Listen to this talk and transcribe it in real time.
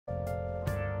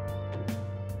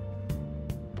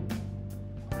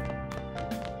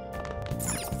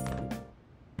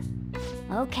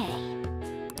Okay.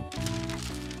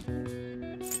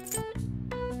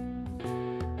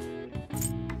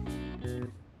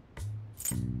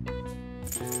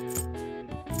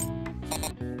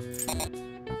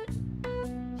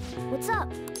 What's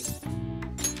up?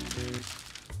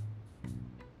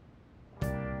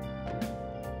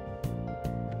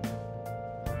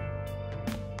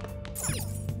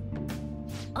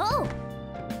 Oh!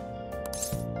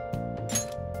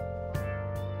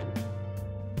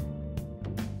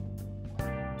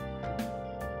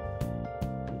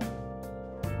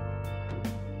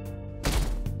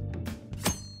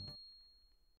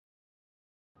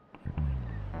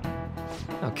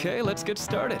 Okay, let's get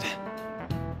started.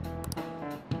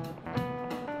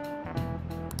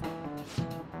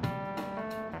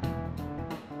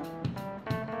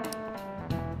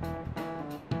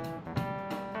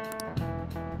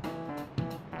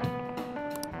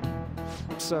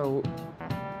 So...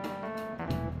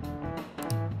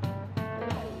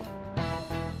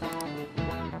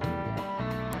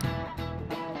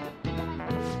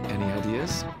 any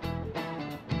ideas?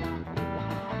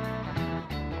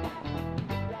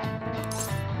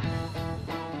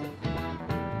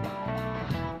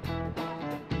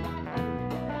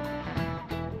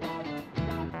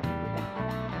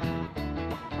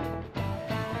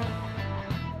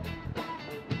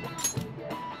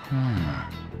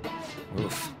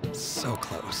 Oof, so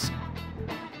close.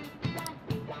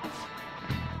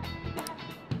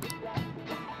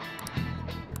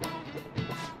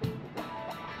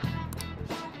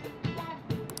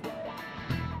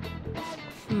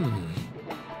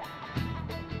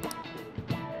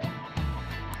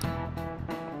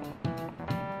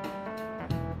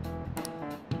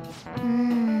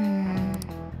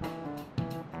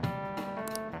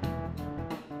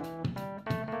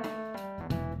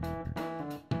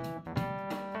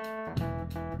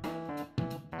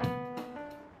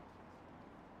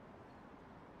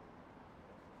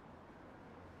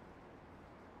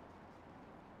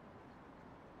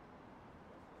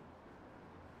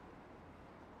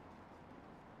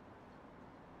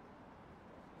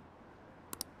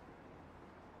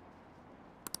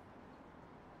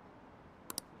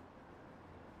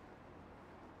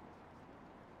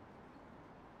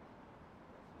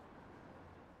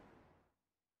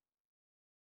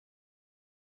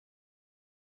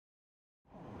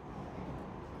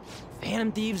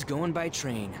 Phantom thieves going by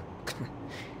train.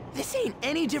 This ain't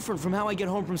any different from how I get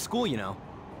home from school, you know.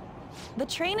 The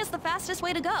train is the fastest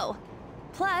way to go.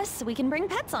 Plus, we can bring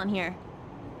pets on here.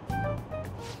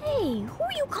 Hey, who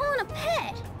are you calling a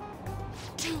pet?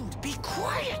 Dude, be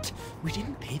quiet! We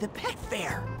didn't pay the pet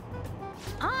fare.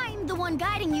 I'm the one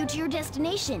guiding you to your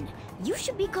destination. You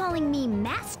should be calling me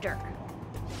Master.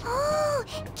 Oh,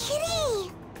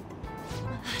 Kitty!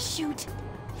 Shoot.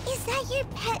 Is that your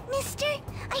pet, mister?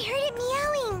 I heard it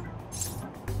meowing.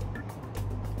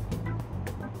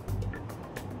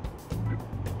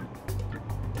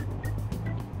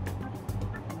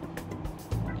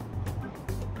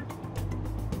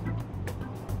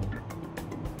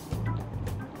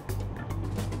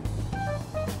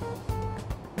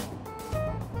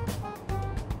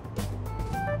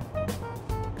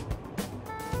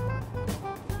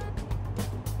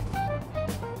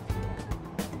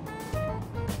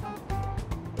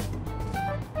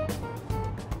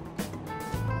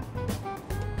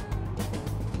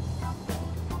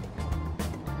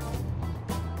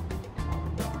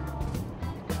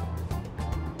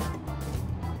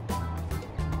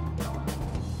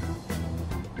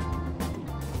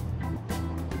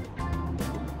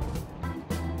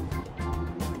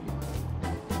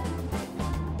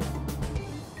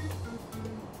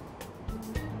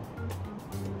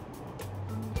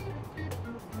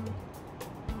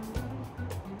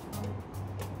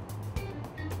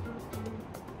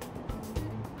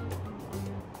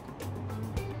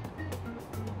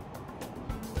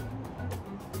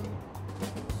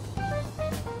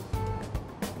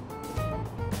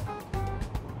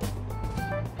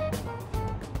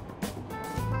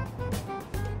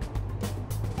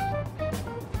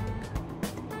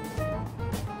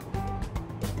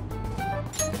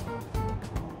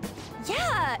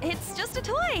 It's just a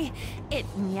toy. It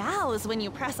meows when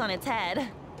you press on its head.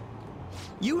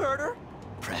 You heard her.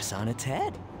 Press on its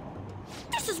head.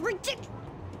 This is ridiculous.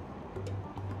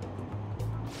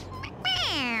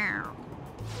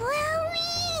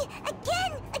 Wowie!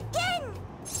 Again!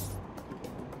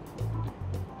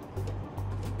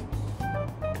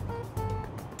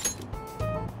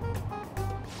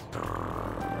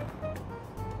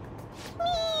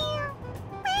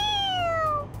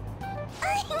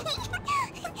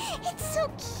 It's so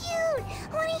cute!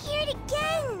 I want to hear it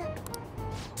again!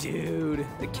 Dude,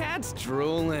 the cat's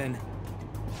drooling.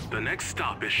 The next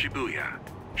stop is Shibuya.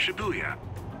 Shibuya.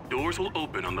 Doors will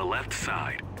open on the left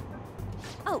side.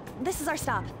 Oh, this is our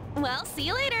stop. Well, see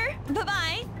you later.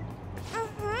 Bye-bye.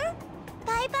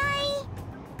 Bye-bye.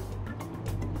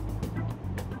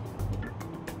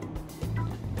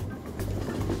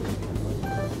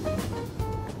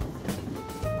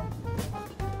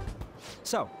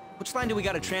 So, which line do we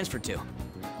gotta transfer to?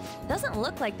 Doesn't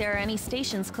look like there are any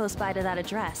stations close by to that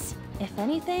address. If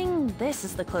anything, this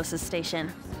is the closest station.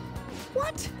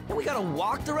 What? And we gotta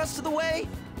walk the rest of the way?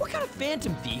 What kind of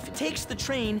phantom thief takes the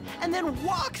train and then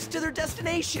walks to their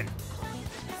destination?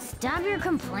 Stop your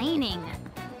complaining.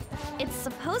 It's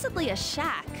supposedly a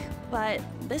shack, but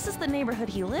this is the neighborhood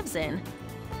he lives in.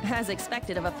 As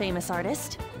expected of a famous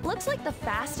artist. Looks like the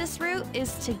fastest route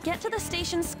is to get to the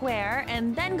station square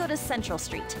and then go to Central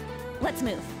Street. Let's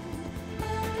move.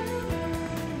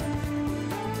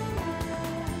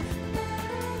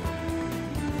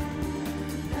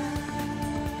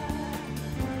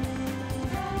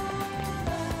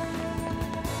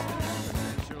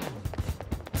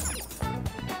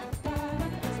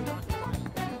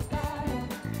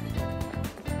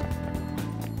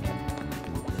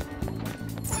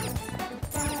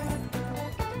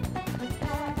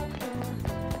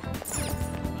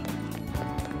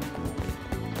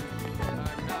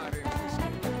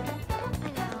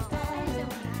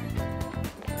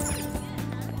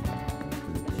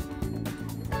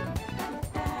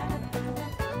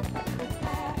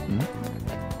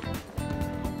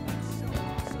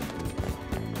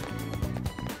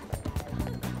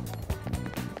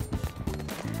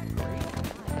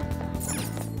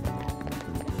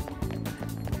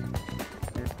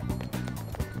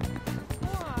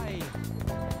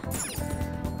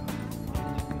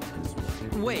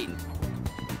 Wait.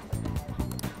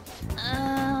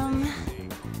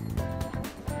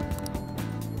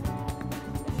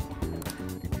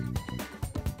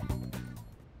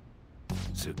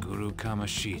 Meguro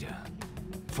Kamoshida,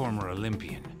 former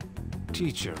Olympian,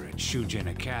 teacher at Shujin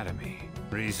Academy.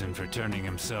 Reason for turning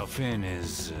himself in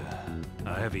is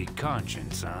a heavy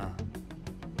conscience, huh?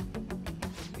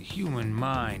 The human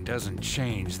mind doesn't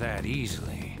change that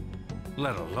easily,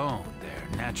 let alone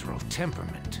their natural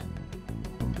temperament.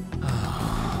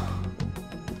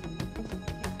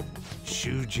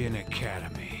 Shujin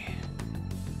Academy.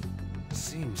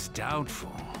 Seems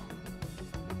doubtful.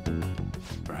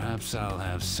 Perhaps I'll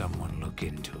have someone look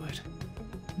into it,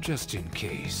 just in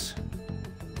case.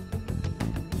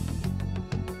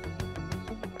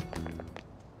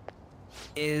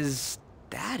 Is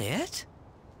that it?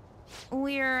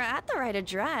 We're at the right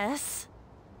address.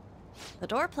 The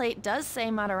door plate does say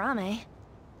Madarame.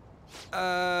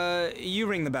 You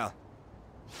ring the bell.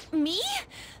 Me?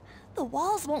 The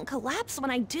walls won't collapse when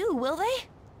I do, will they?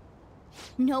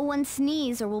 No one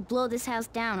sneeze or we'll blow this house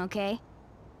down, okay?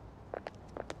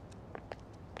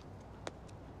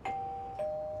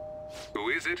 Who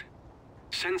is it?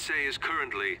 Sensei is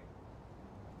currently...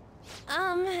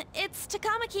 It's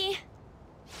Takamaki.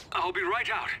 I'll be right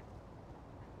out.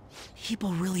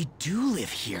 People really do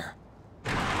live here.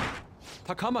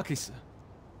 Takamaki-san.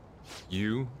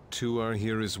 You two are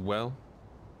here as well?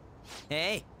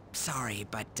 Hey, sorry,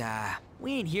 but,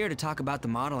 we ain't here to talk about the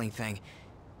modeling thing.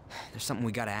 There's something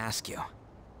we gotta ask you.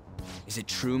 Is it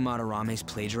true Madarame's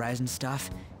plagiarizing stuff?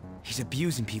 He's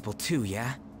abusing people too,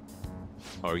 yeah?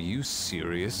 Are you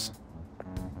serious?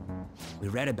 We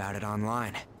read about it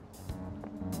online.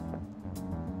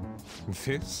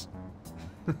 This?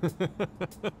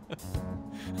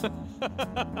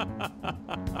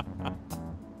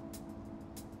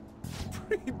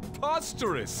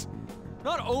 Preposterous!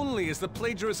 Not only is the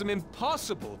plagiarism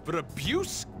impossible, but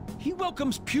abuse? He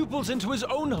welcomes pupils into his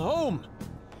own home!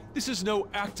 This is no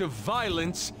act of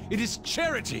violence, it is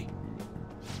charity!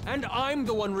 And I'm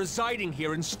the one residing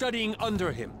here and studying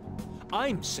under him.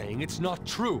 I'm saying it's not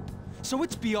true, so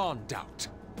it's beyond doubt.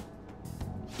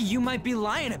 You might be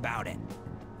lying about it.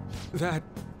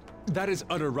 That is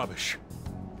utter rubbish.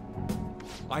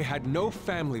 I had no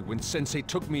family when Sensei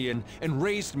took me in and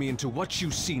raised me into what you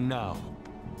see now.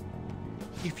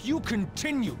 If you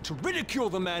continue to ridicule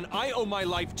the man I owe my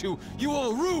life to, you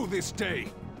will rue this day!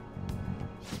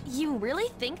 You really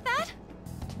think that?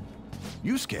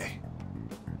 Yusuke,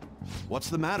 what's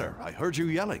the matter? I heard you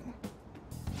yelling.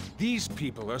 These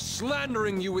people are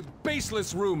slandering you with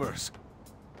baseless rumors.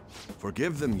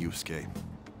 Forgive them, Yusuke.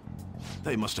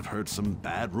 They must have heard some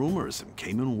bad rumors and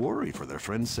came in worried for their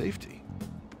friend's safety.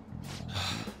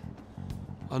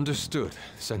 Understood,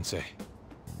 Sensei.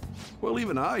 Well,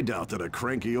 even I doubt that a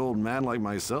cranky old man like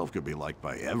myself could be liked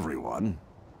by everyone.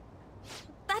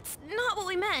 That's not what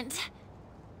we meant.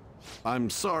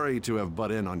 I'm sorry to have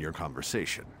butt in on your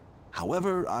conversation.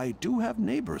 However, I do have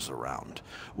neighbors around.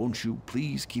 Won't you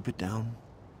please keep it down?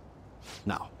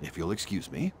 Now, if you'll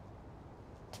excuse me.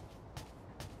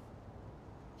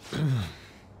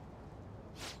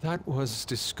 That was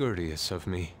discourteous of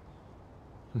me.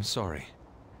 I'm sorry.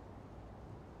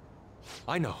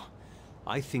 I know.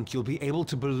 I think you'll be able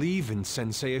to believe in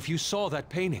Sensei if you saw that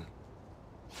painting.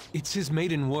 It's his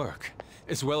maiden work,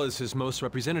 as well as his most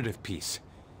representative piece.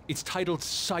 It's titled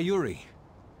Sayuri.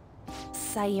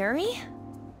 Sayuri?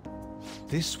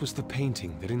 This was the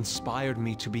painting that inspired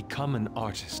me to become an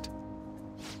artist.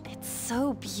 It's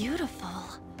so beautiful.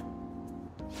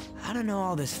 I don't know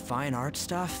all this fine art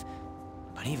stuff,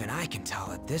 but even I can tell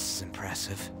that this is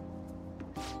impressive.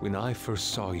 When I first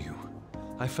saw you,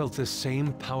 I felt the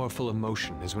same powerful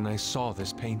emotion as when I saw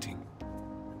this painting.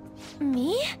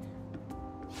 Me?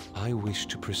 I wish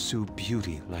to pursue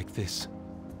beauty like this.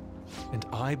 And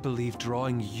I believe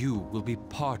drawing you will be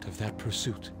part of that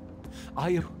pursuit.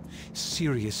 I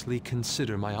seriously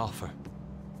consider my offer.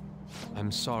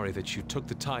 I'm sorry that you took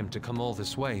the time to come all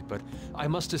this way, but I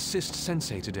must assist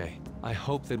Sensei today. I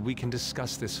hope that we can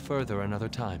discuss this further another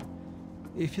time.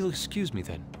 If you'll excuse me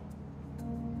then.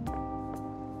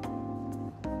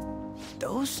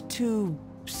 Those two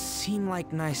seem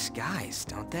like nice guys,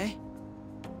 don't they?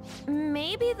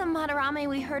 Maybe the Madarame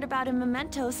we heard about in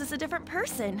Mementos is a different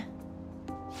person.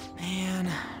 Man,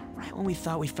 right when we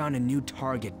thought we found a new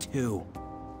target, too.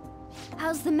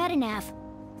 How's the metanav?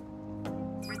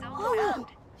 Oh,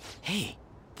 Hey,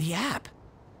 the app.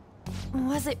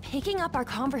 was it picking up our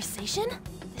conversation?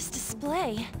 This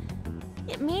display.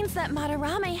 It means that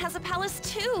Madarame has a palace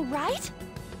too, right?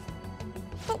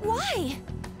 But why?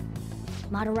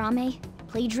 Madarame,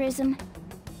 plagiarism,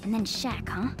 and then shack,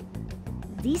 huh?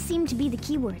 These seem to be the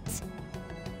keywords.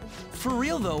 For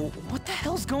real, though, what the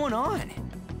hell's going on?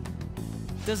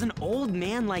 Does an old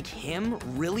man like him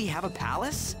really have a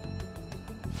palace?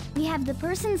 We have the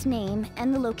person's name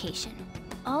and the location.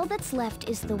 All that's left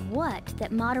is the what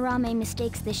that Madarame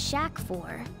mistakes the shack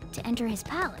for to enter his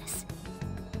palace.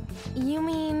 You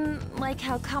mean like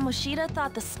how Kamoshida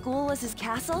thought the school was his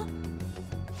castle?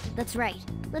 That's right.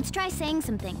 Let's try saying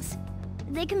some things.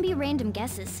 They can be random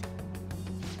guesses.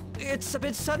 It's a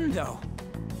bit sudden, though.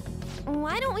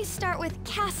 Why don't we start with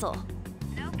castle?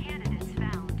 No candidates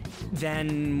found.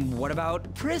 Then what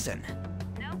about prison?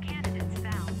 No candidates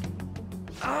found.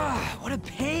 Ah, what a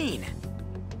pain!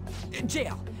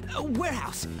 Jail,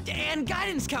 warehouse, and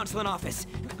guidance counseling office.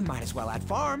 Might as well add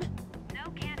farm. No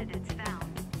candidates found.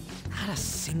 Not a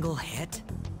single hit.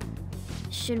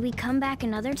 Should we come back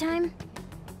another time?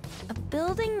 A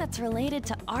building that's related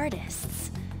to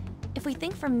artists. If we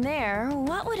think from there,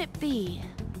 what would it be?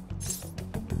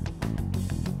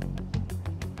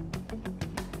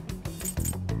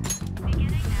 Beginning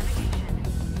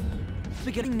navigation.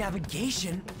 Beginning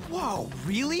navigation? Whoa,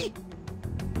 really?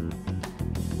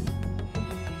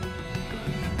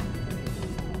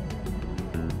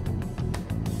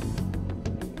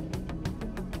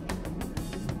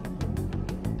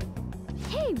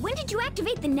 Hey, when did you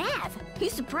activate the nav? You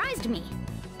surprised me.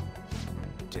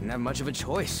 Didn't have much of a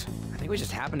choice. I think we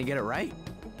just happened to get it right.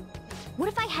 What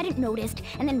if I hadn't noticed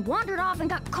and then wandered off and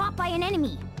got caught by an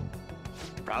enemy?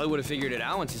 Probably would have figured it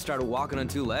out once you started walking on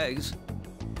two legs.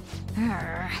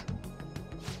 Arrgh.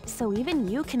 So even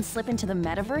you can slip into the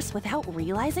metaverse without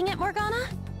realizing it, Morgana?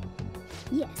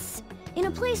 Yes. In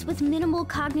a place with minimal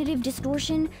cognitive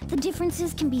distortion, the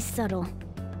differences can be subtle.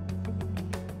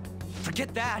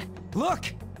 Forget that. Look!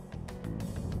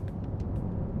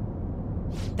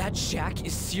 That shack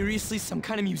is seriously some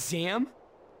kind of museum?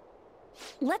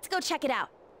 Let's go check it out.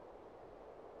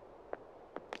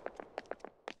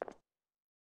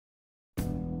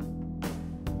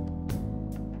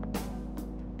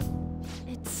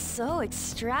 It's so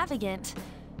extravagant,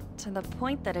 to the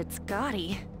point that it's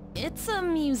gaudy. It's a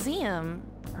museum,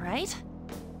 right?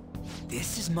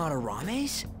 This is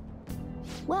Madarame's?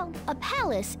 Well, a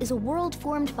palace is a world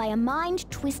formed by a mind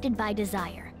twisted by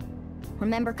desire.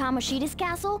 Remember Kamoshida's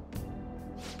castle?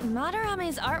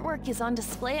 Madarame's artwork is on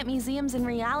display at museums in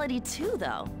reality too,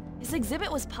 though. His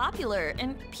exhibit was popular,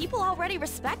 and people already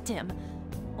respect him.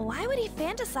 Why would he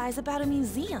fantasize about a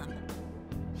museum?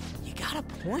 You got a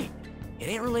point. It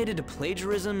ain't related to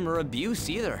plagiarism or abuse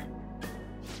either.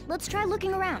 Let's try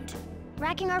looking around.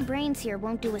 Racking our brains here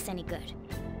won't do us any good.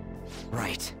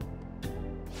 Right.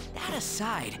 That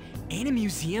aside, ain't a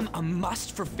museum a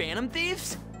must for Phantom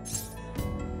Thieves?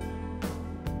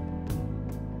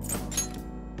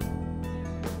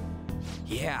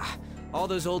 Yeah, all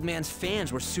those old man's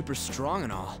fans were super strong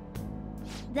and all.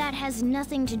 That has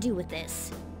nothing to do with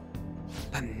this.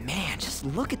 But man, just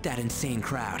look at that insane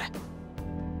crowd.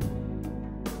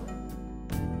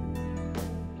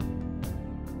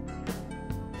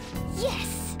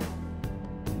 Yes!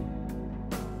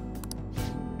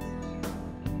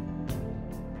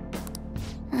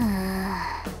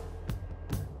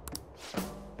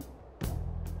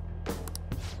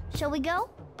 Shall we go?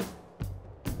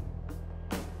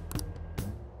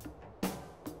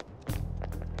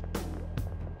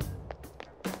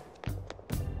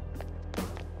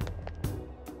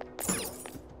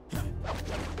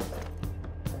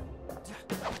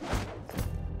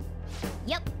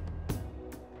 Yep.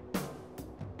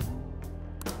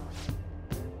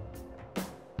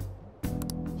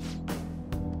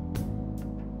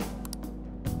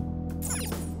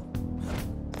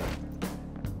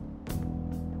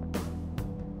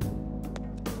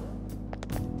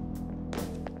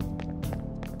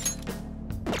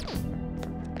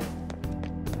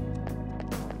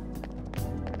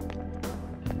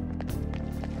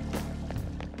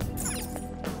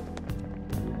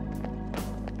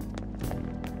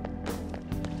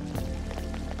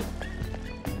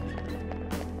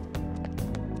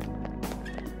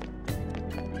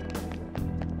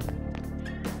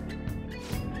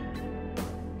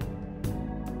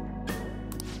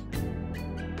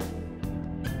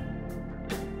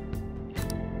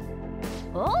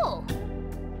 Oh!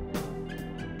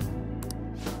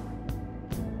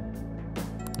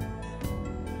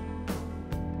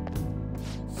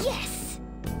 Yes!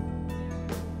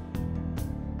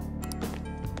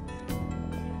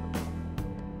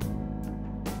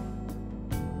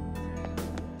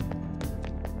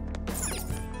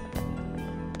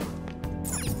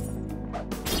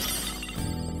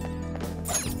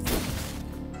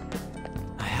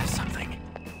 I have something.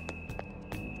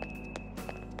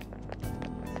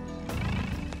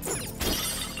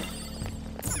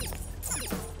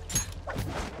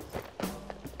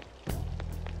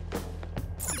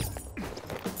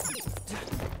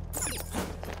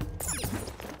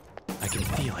 I can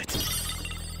feel it.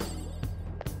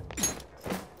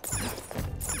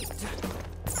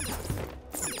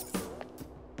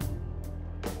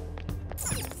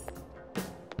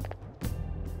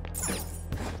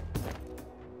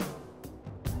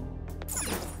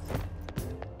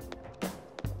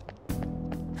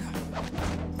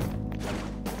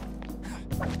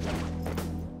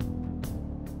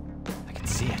 I can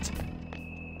see it.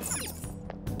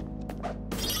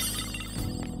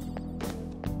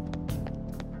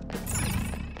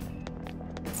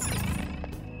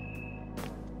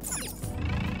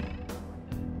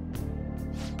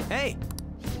 Hey!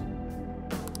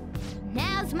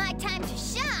 Now's my time to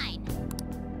shine!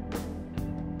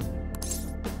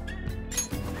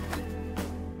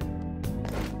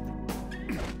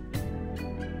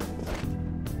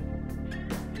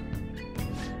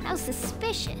 How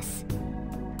suspicious.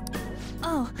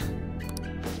 Oh,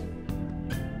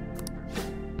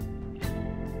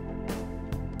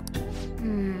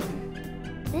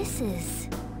 This is...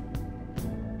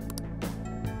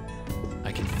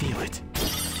 I can feel it.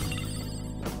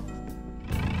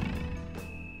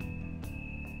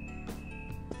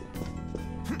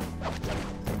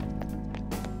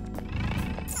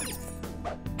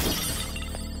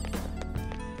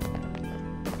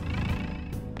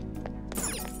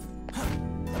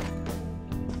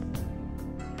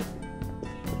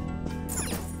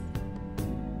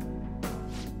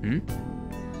 Hmm?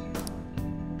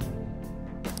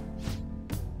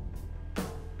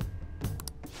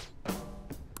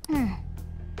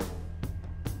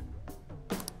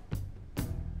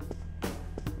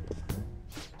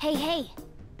 Hey, hey!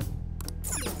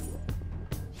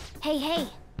 Hey, hey!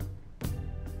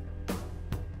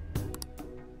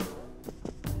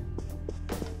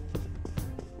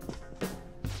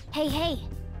 Hey, hey!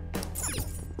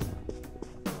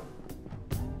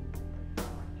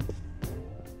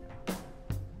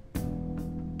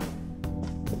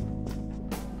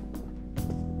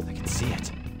 I can see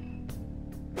it.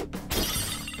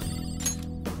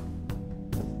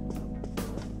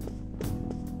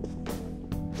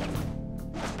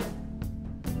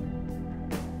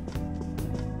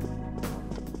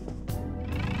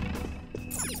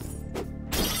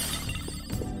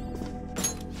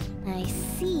 I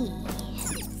see.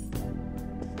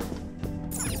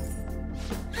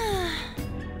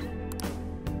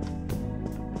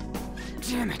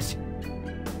 Damn it!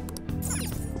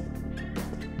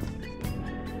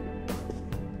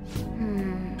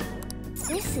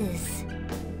 This is...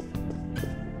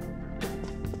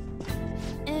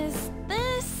 is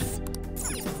this?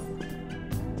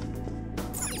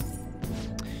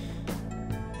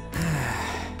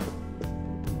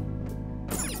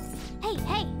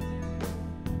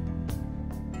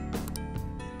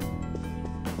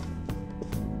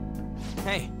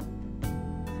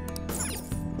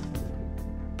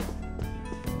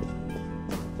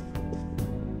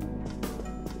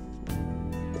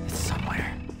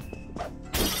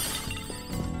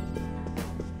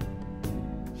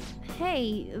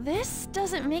 Hey, this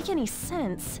doesn't make any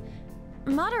sense.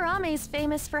 Madarame's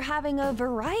famous for having a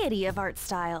variety of art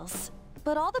styles,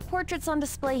 but all the portraits on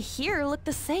display here look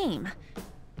the same.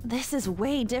 This is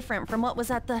way different from what was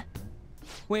at the...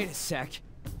 Wait a sec.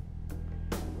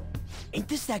 Ain't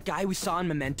this that guy we saw in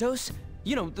Mementos?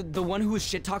 You know, the one who was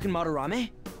shit-talking Madarame?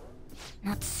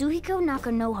 Natsuhiko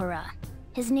Nakanohara.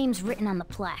 His name's written on the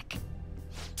plaque.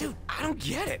 Dude, I don't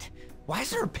get it. Why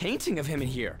is there a painting of him in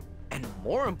here? And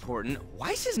more important,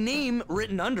 why is his name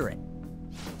written under it?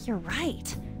 You're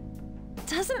right.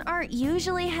 Doesn't art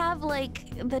usually have,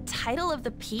 like, the title of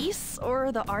the piece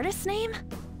or the artist's name?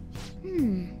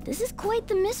 This is quite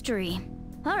the mystery.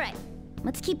 All right,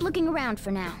 let's keep looking around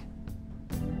for now.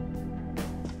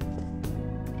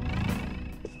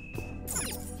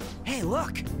 Hey,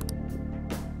 look!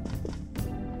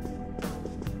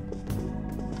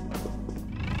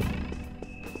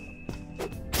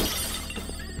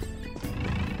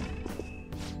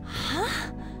 Huh?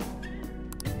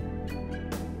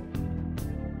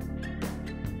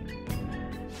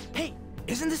 Hey,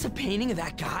 isn't this a painting of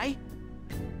that guy?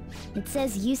 It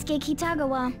says Yusuke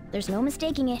Kitagawa. There's no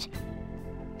mistaking it.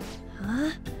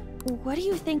 Huh? What do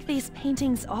you think these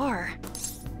paintings are?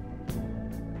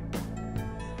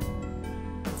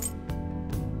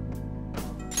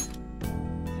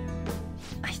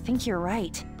 I think you're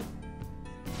right.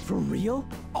 For real?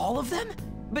 All of them?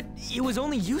 But it was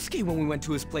only Yusuke when we went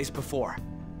to his place before.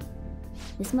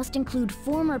 This must include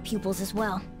former pupils as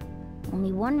well.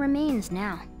 Only one remains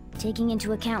now. Taking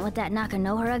into account what that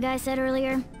Nakanohara guy said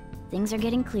earlier, things are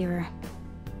getting clearer.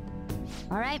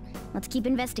 All right, let's keep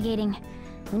investigating.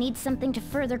 We need something to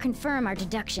further confirm our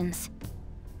deductions.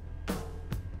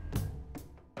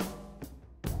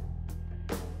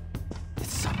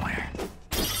 It's somewhere.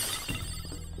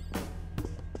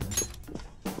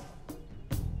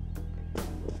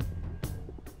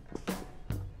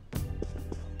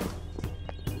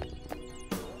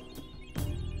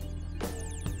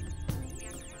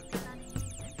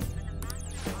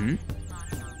 Hmm?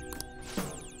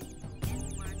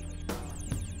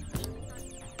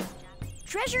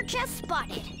 Treasure chest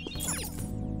spotted!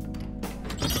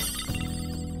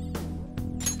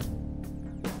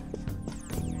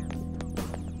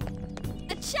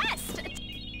 A chest!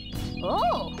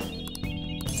 Oh!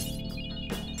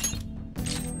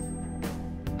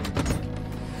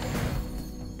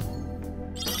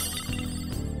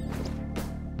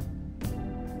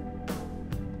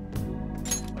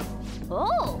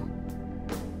 Oh!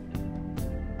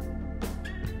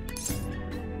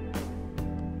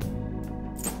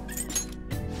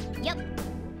 Yep.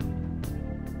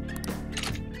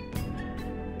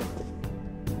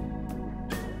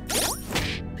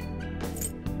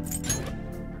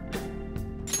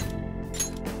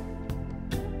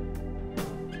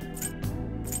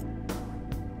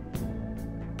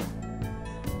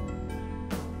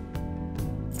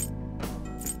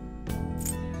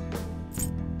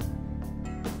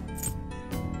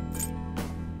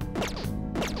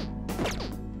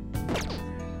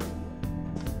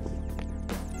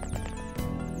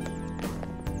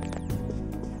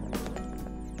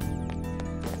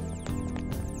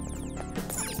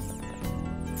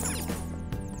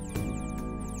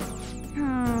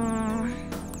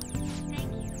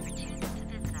 Thank you for choosing to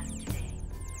visit us today.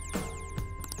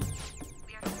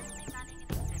 We are currently running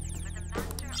an exhibit for the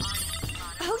master artist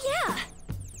Madarame. Oh yeah!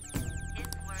 His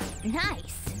work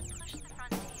Nice. push the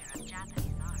frontier of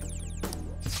Japanese art. This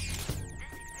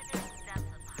exhibit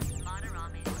exemplifies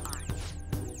Madarame's art.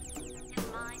 His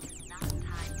mind is not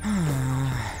tied.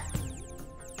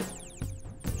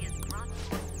 He has brought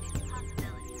forth new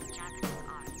possibilities of Japanese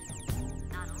art.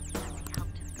 Not only has he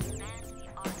helped to expand the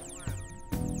art world,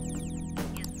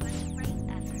 he has put great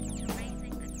effort into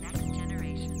raising the next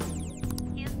generation.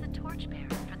 He is the torchbearer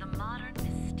for the modern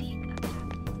mystique of Japan.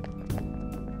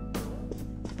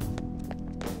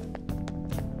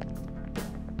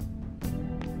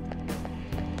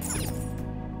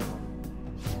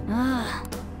 Ah.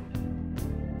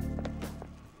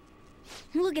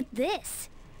 Look at this.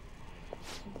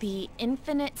 The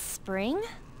Infinite Spring?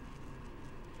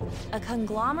 A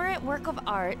conglomerate work of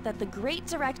art that the great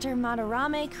director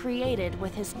Madarame created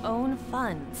with his own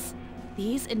funds.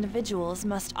 These individuals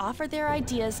must offer their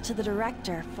ideas to the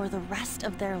director for the rest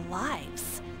of their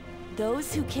lives.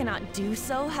 Those who cannot do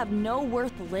so have no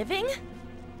worth living?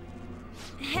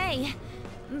 Hey,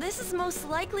 this is most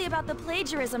likely about the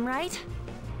plagiarism, right?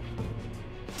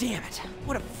 Damn it,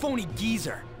 what a phony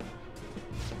geezer.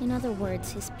 In other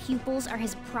words, his pupils are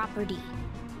his property.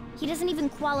 He doesn't even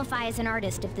qualify as an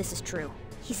artist if this is true.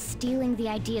 He's stealing the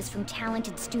ideas from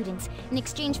talented students in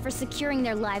exchange for securing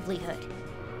their livelihood.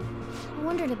 I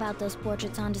wondered about those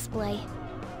portraits on display.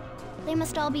 They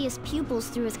must all be his pupils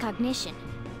through his cognition.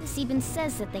 This even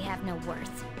says that they have no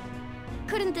worth.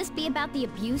 Couldn't this be about the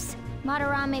abuse?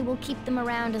 Madarame will keep them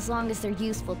around as long as they're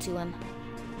useful to him.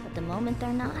 But the moment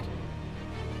they're not...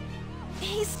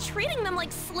 He's treating them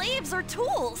like slaves or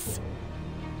tools!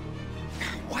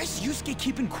 Why is Yusuke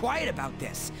keeping quiet about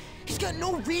this? He's got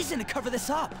no reason to cover this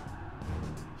up.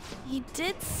 He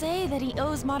did say that he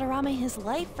owes Madarame his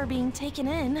life for being taken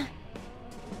in.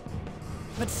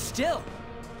 But still...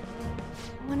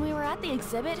 When we were at the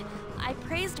exhibit, I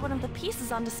praised one of the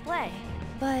pieces on display.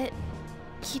 But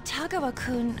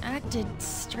Kitagawa-kun acted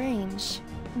strange.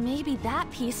 Maybe that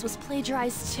piece was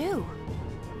plagiarized too.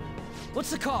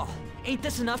 What's the call? Ain't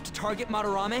this enough to target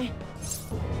Madarame?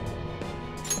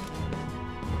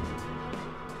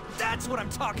 That's what I'm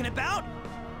talking about!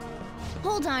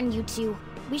 Hold on, you two.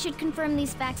 We should confirm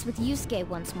these facts with Yusuke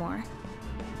once more.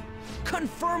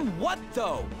 Confirm what,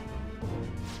 though?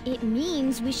 It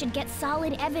means we should get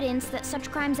solid evidence that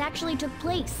such crimes actually took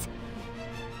place.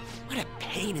 What a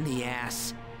pain in the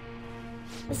ass.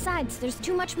 Besides, there's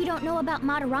too much we don't know about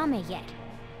Madarame yet.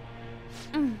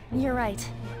 You're right.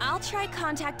 I'll try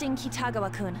contacting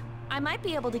Kitagawa-kun. I might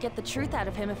be able to get the truth out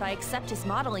of him if I accept his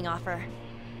modeling offer.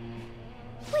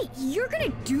 Wait, you're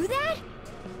gonna do that?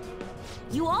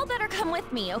 You all better come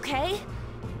with me, okay?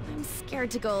 I'm scared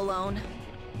to go alone.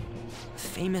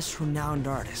 Famous, renowned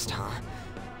artist, huh?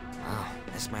 Wow,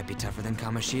 this might be tougher than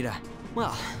Kamoshida.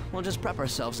 Well, we'll just prep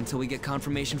ourselves until we get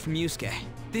confirmation from Yusuke.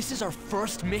 This is our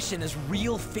first mission as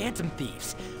real Phantom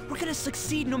Thieves. We're gonna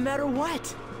succeed no matter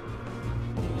what.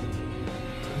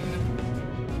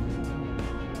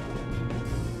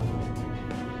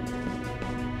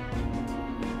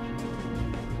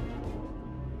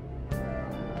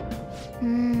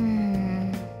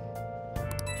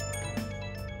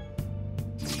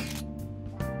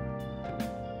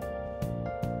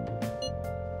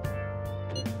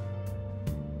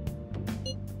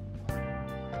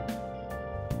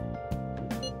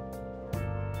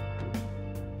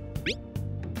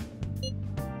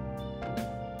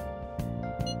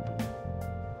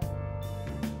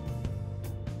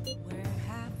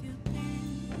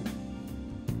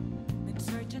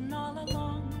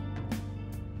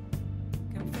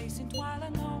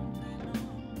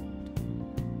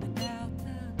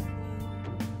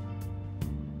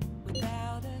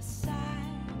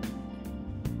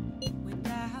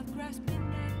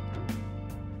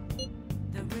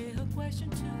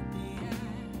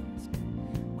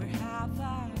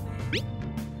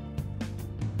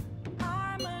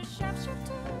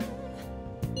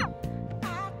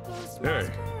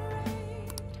 Hey.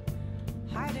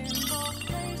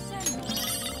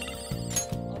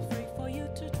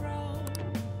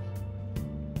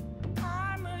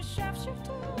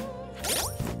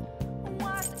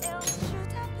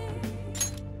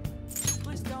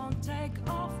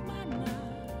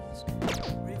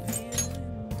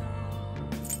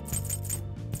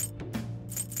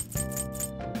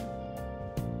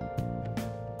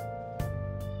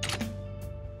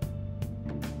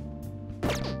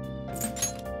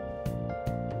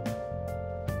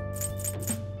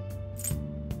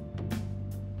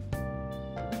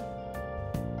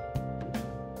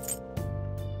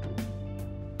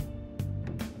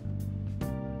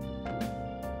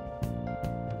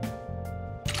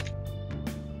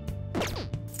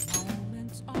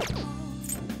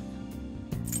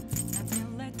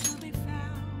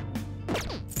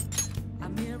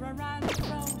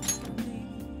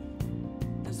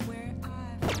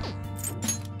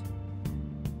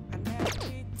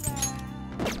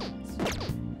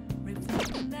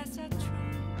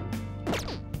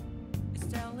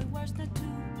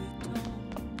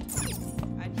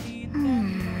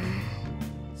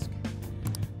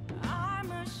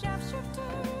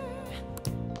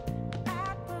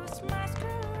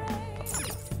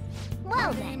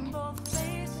 Well then.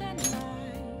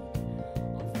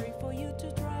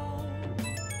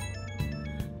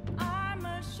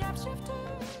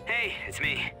 Hey, it's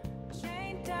me.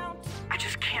 I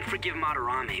just can't forgive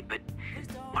Madarame, but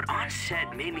what An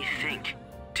said made me think.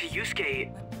 To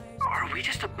Yusuke, are we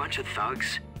just a bunch of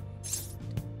thugs?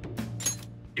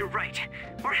 You're right.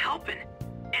 We're helping.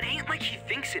 It ain't like he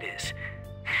thinks it is.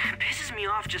 It pisses me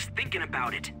off just thinking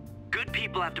about it. Good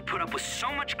people have to put up with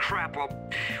so much crap while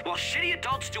shitty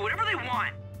adults do whatever they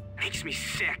want. Makes me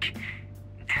sick.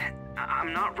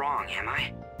 I'm not wrong, am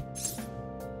I?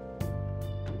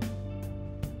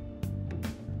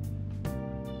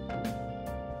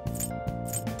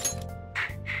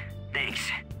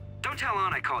 Thanks. Don't tell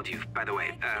An I called you, by the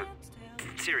way.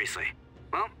 Seriously.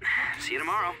 Well, see you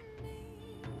tomorrow.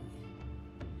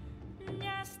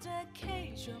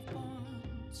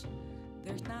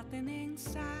 There's nothing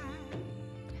inside.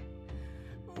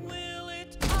 Will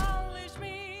it always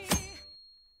be?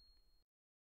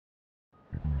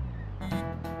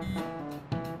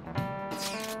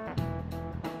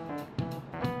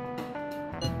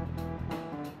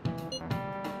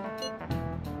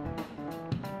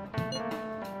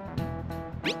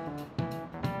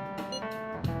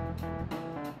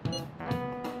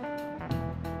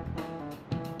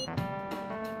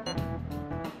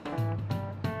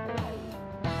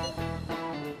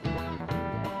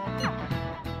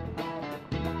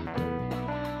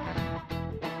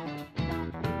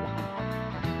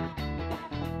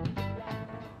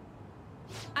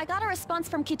 I got a response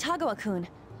from Kitagawa-kun.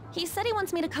 He said he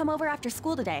wants me to come over after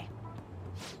school today.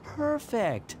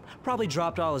 Perfect. Probably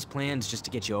dropped all his plans just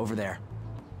to get you over there.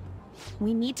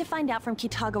 We need to find out from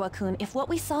Kitagawa-kun if what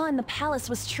we saw in the palace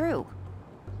was true.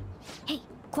 Hey,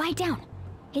 quiet down.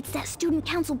 It's that student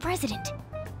council president.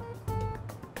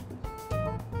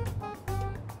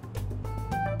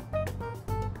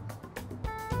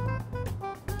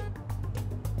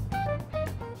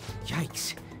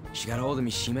 Yikes. She got a hold of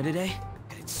Mishima today?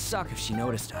 It'd suck if she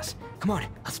noticed us. Come on,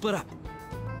 let's split up.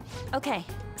 Okay,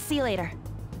 see you later.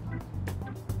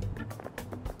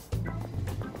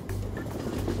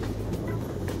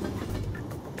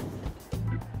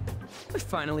 We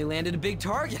finally landed a big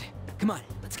target. Come on,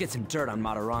 let's get some dirt on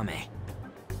Madarame.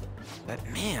 But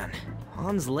man,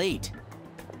 Han's late.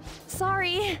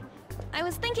 Sorry. I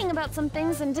was thinking about some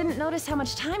things and didn't notice how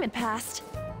much time had passed.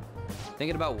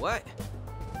 Thinking about what?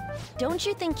 Don't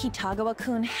you think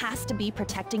Kitagawa-kun has to be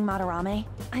protecting Madarame?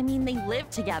 I mean, they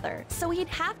live together, so he'd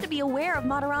have to be aware of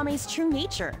Madarame's true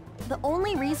nature. The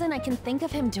only reason I can think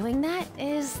of him doing that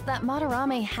is that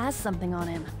Madarame has something on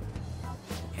him.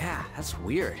 Yeah, that's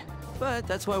weird. But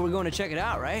that's why we're going to check it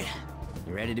out, right?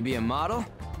 You ready to be a model?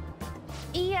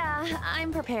 Yeah,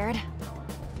 I'm prepared.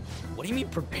 What do you mean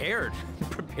prepared?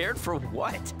 Prepared for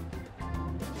what?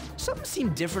 Something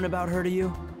seemed different about her to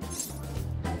you?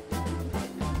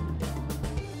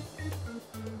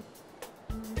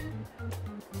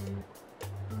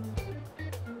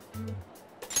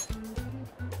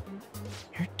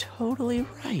 You're totally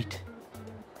right.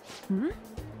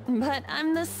 But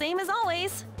I'm the same as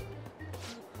always.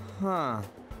 Huh.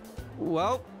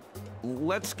 Well,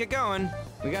 let's get going.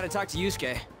 We gotta talk to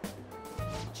Yusuke.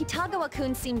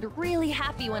 Kitagawa-kun seemed really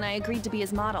happy when I agreed to be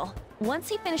his model. Once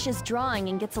he finishes drawing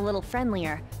and gets a little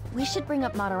friendlier, we should bring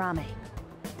up Madarame.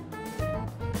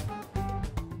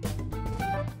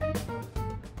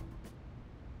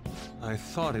 I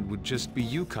thought it would just be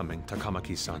you coming,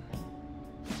 Takamaki-san.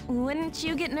 Wouldn't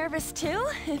you get nervous too,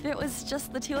 if it was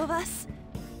just the two of us?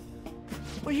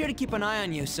 We're here to keep an eye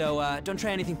on you, so don't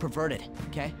try anything perverted,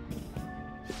 okay?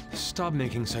 Stop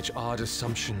making such odd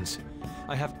assumptions.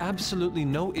 I have absolutely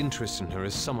no interest in her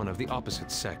as someone of the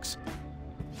opposite sex.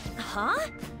 Huh?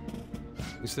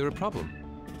 Is there a problem?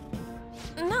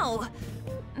 No,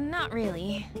 not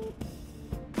really.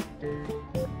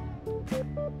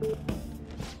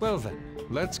 Well then,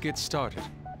 let's get started.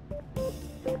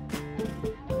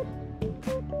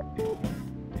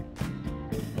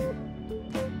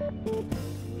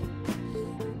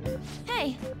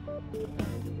 Hey!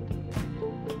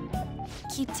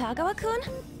 Kitagawa-kun?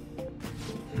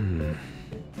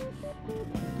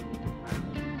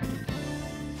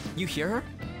 You hear her?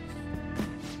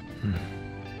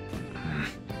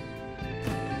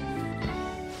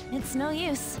 It's no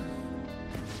use.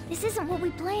 This isn't what we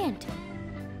planned.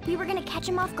 We were gonna catch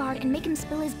him off guard and make him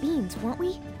spill his beans, weren't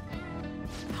we?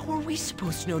 How were we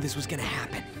supposed to know this was gonna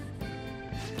happen?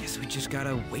 Guess we just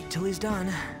gotta wait till he's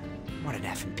done. What an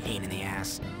effing pain in the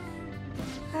ass.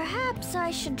 Perhaps I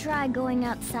should try going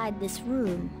outside this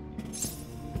room.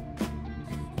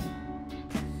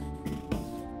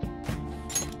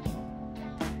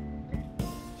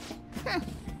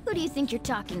 Who do you think you're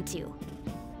talking to?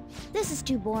 This is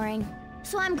too boring,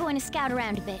 so I'm going to scout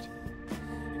around a bit.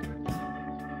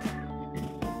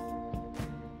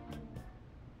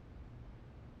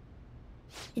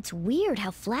 It's weird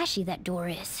how flashy that door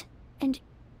is. And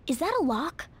is that a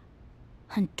lock?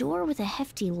 A door with a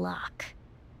hefty lock.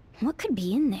 What could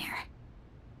be in there?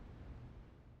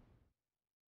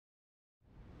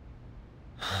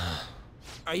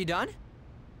 Are you done?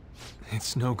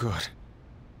 It's no good.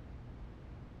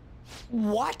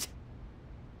 What?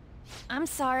 I'm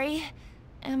sorry.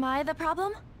 Am I the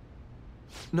problem?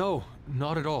 No,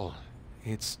 not at all.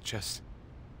 It's just...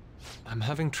 I'm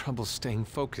having trouble staying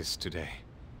focused today.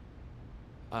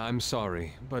 I'm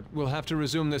sorry, but we'll have to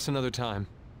resume this another time.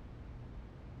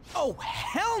 Oh,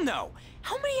 hell no!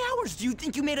 How many hours do you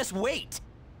think you made us wait?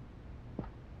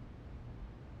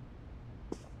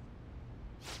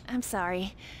 I'm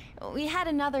sorry. We had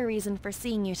another reason for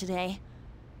seeing you today.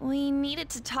 We needed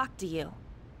to talk to you.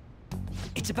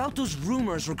 It's about those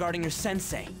rumors regarding your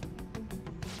sensei.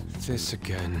 This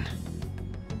again.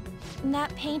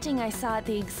 That painting I saw at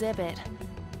the exhibit.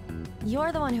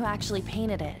 You're the one who actually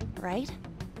painted it, right?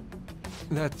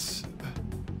 That's...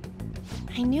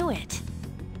 I knew it.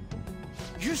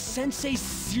 Your sensei's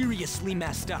seriously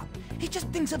messed up. He just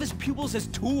thinks of his pupils as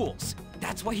tools.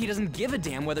 That's why he doesn't give a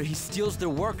damn whether he steals their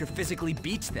work or physically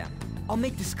beats them. I'll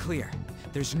make this clear.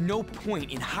 There's no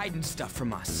point in hiding stuff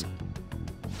from us.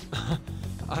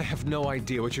 I have no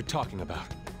idea what you're talking about.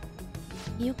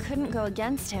 You couldn't go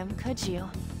against him, could you?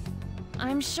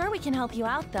 I'm sure we can help you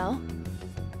out, though.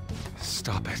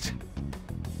 Stop it.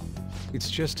 It's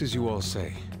just as you all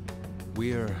say.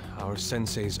 We're our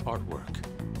sensei's artwork.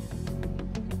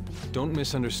 Don't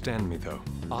misunderstand me, though.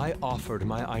 I offered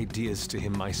my ideas to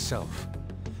him myself.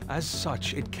 As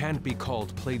such, it can't be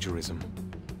called plagiarism.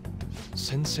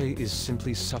 Sensei is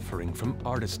simply suffering from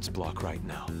artist's block right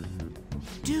now.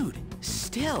 Dude,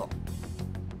 still.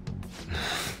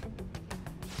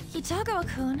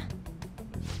 Kitagawa-kun.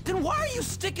 Then why are you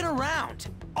sticking around?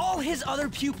 All his other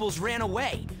pupils ran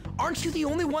away. Aren't you the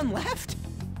only one left?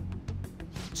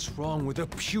 What's wrong with a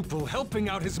pupil helping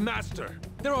out his master?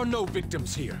 There are no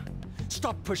victims here.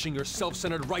 Stop pushing your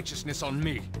self-centered righteousness on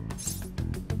me.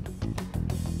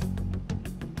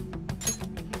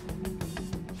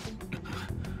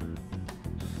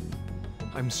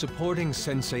 I'm supporting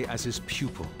Sensei as his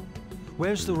pupil.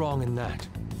 Where's the wrong in that?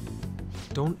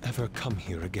 Don't ever come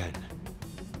here again.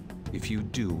 If you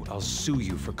do, I'll sue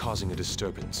you for causing a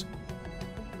disturbance.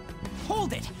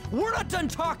 Hold it! We're not done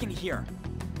talking here!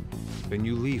 Then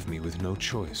you leave me with no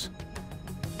choice.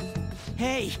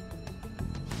 Hey!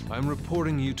 I'm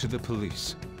reporting you to the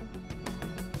police.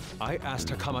 I asked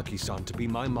Takamaki-san to be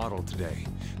my model today,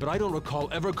 but I don't recall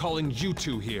ever calling you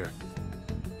two here.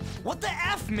 What the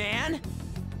F, man?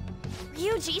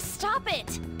 Ryuji, stop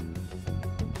it!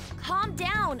 Calm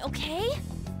down, okay?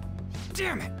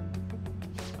 Damn it!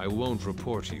 I won't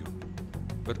report you,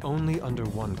 but only under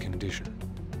one condition.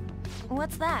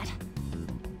 What's that?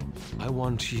 I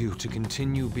want you to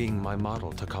continue being my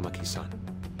model, Takamaki-san.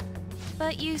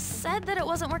 But you said that it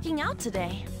wasn't working out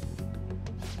today.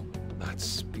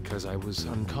 That's because I was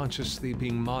unconsciously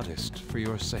being modest for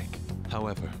your sake.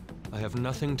 However, I have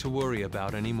nothing to worry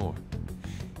about anymore.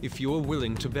 If you're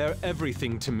willing to bear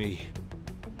everything to me,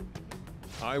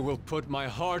 I will put my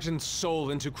heart and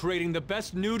soul into creating the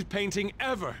best nude painting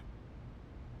ever!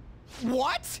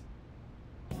 What?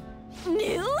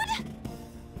 Nude?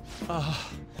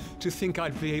 To think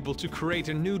I'd be able to create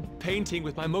a nude painting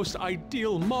with my most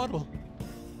ideal model.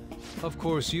 Of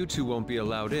course, you two won't be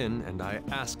allowed in, and I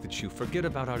ask that you forget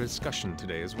about our discussion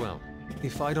today as well.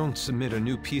 If I don't submit a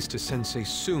new piece to Sensei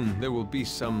soon, there will be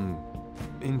some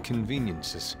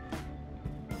inconveniences.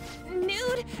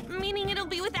 Nude? Meaning it'll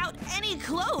be without any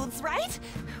clothes, right?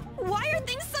 Why are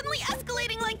things suddenly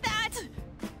escalating like that?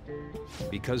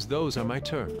 Because those are my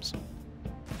terms.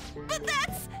 But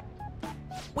that's...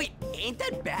 Wait, ain't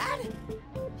that bad?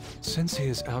 Sensei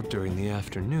is out during the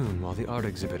afternoon while the art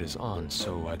exhibit is on,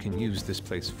 so I can use this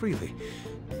place freely.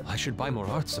 I should buy more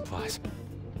art supplies.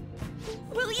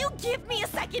 Will you give me a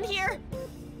second here?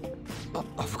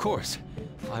 Of course.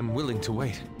 I'm willing to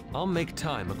wait. I'll make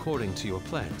time according to your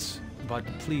plans, but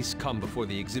please come before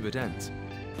the exhibit ends.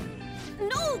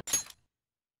 No!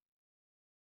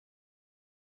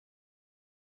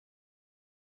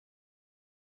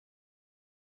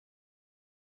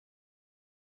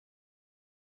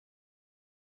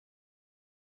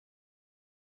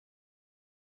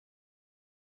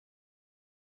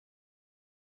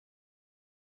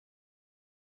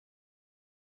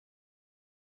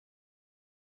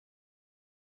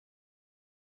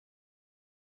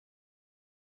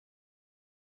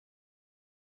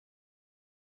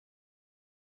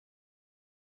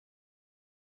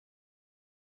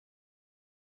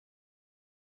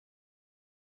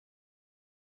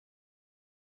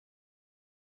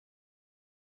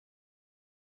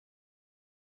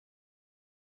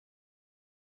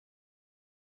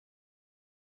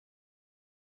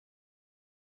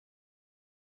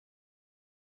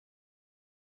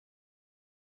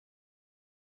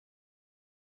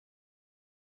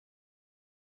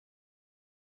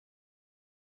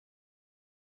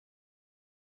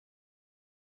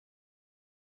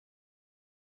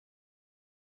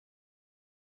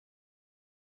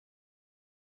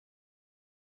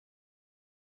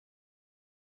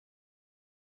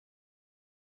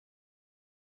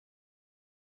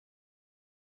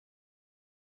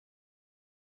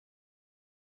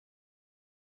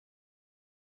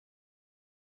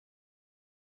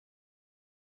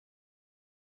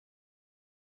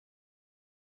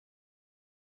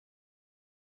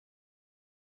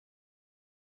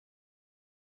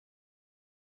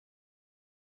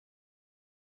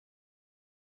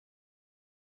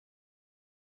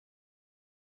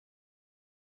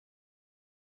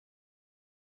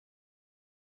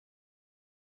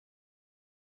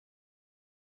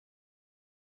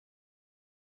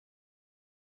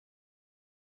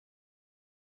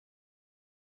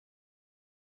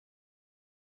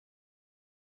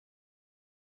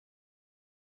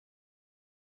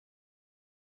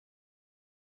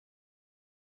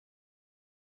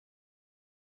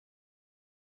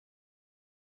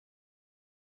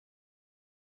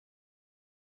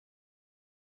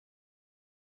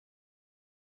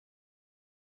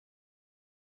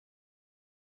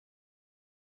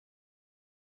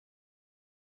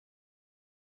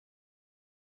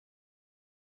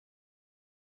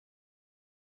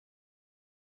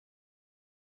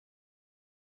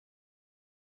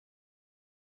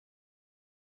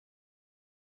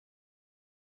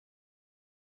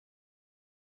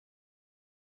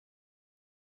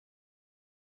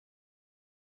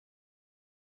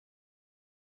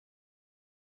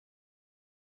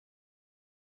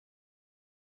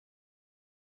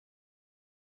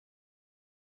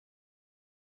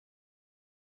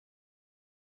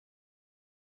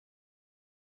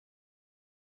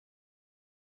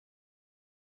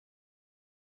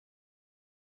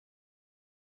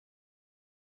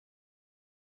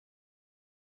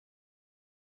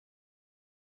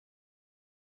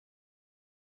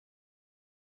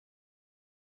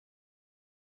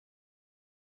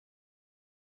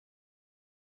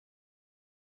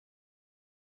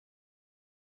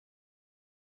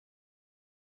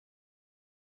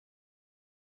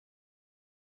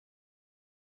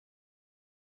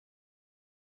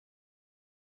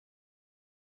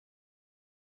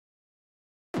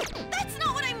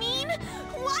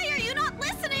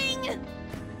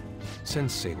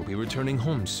 Sensei will be returning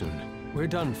home soon. We're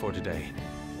done for today.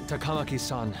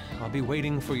 Takamaki-san, I'll be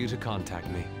waiting for you to contact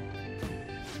me.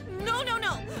 No, no,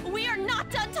 no! We are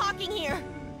not done talking here!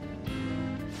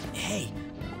 Hey,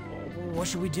 what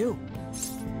should we do?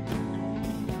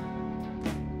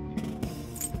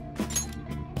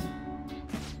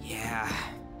 Yeah,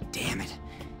 damn it.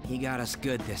 He got us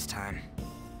good this time.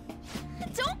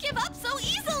 Don't give up so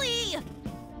easily!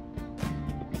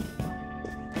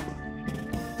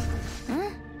 Huh?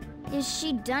 Is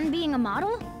she done being a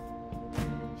model?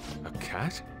 A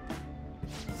cat?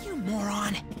 You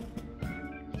moron!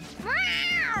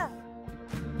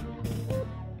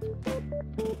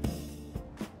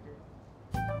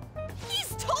 He's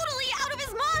totally out of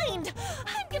his mind!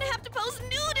 I'm gonna have to pose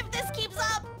nude if this keeps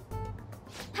up!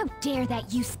 How dare that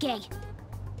Yusuke?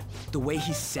 The way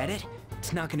he said it,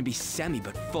 it's not gonna be semi,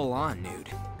 but full-on nude.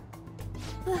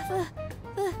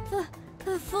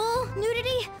 Full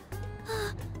nudity?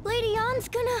 Lady Ann's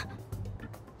gonna...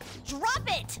 Drop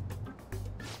it!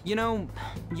 You know,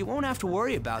 you won't have to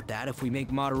worry about that if we make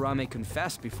Madarame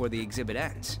confess before the exhibit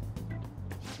ends.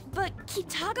 But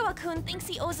Kitagawa-kun thinks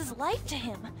he owes his life to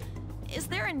him. Is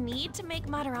there a need to make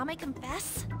Madarame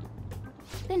confess?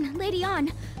 Then, Lady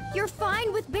Ann, you're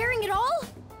fine with bearing it all?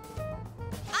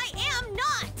 I am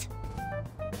not!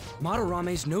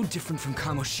 Madarame's no different from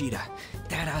Kamoshida.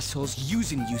 That asshole's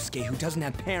using Yusuke who doesn't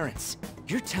have parents.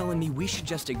 You're telling me we should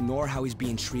just ignore how he's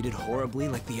being treated horribly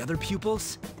like the other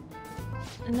pupils?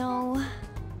 No.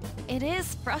 It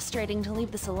is frustrating to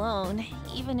leave this alone,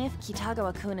 even if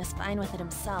Kitagawa-kun is fine with it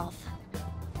himself.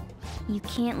 You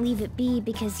can't leave it be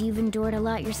because you've endured a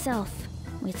lot yourself,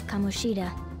 with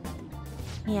Kamoshida.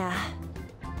 Yeah.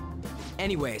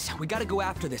 Anyways, we gotta go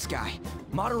after this guy.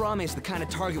 Madarame is the kind of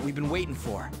target we've been waiting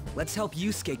for. Let's help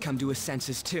Yusuke come to his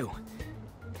senses too.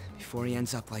 Before he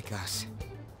ends up like us.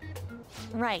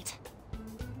 Right.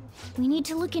 We need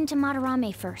to look into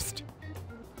Madarame first.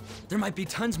 There might be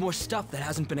tons more stuff that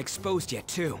hasn't been exposed yet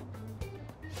too.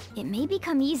 It may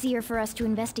become easier for us to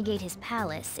investigate his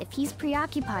palace if he's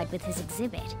preoccupied with his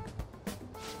exhibit.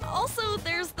 Also,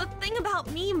 there's the thing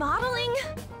about me modeling.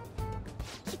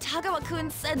 Kitagawa-kun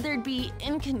said there'd be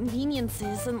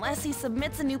inconveniences unless he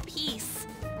submits a new piece.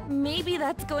 Maybe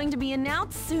that's going to be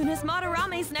announced soon as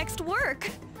Madarame's next work.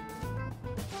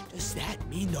 Does that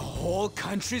mean the whole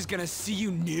country's gonna see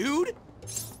you nude?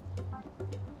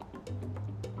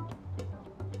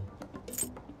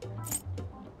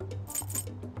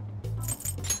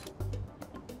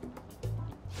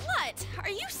 What? Are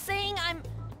you saying I'm...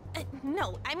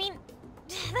 no, I mean,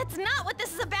 that's not what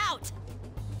this is about!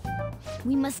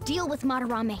 We must deal with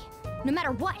Madarame, no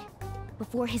matter what,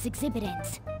 before his exhibit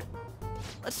ends.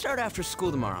 Let's start after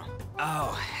school tomorrow.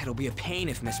 Oh, it'll be a pain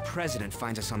if Miss President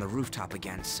finds us on the rooftop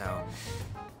again, so...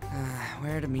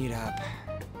 where to meet up?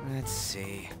 Let's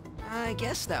see... I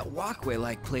guess that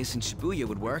walkway-like place in Shibuya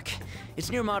would work. It's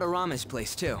near Madarame's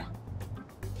place, too.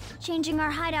 Changing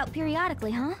our hideout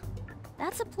periodically, huh?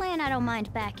 That's a plan I don't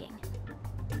mind backing.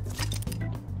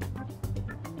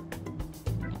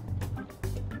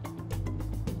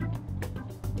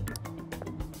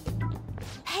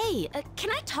 Hey, can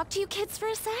I talk to you kids for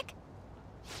a sec?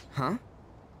 Huh?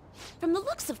 From the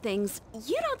looks of things,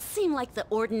 you don't seem like the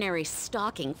ordinary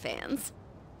stalking fans.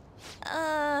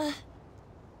 Oh,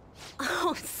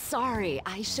 sorry.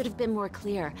 I should have been more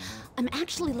clear. I'm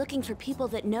actually looking for people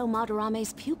that know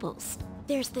Madarame's pupils.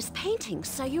 There's this painting,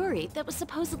 Sayuri, that was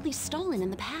supposedly stolen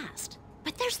in the past.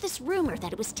 But there's this rumor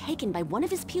that it was taken by one of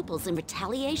his pupils in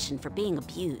retaliation for being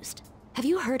abused. Have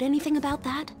you heard anything about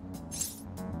that?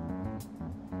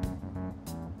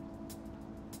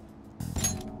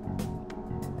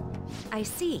 I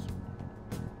see.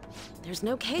 There's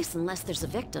no case unless there's a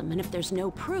victim, and if there's no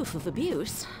proof of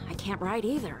abuse, I can't write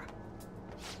either.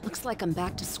 Looks like I'm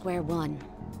back to square one.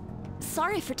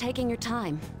 Sorry for taking your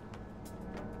time.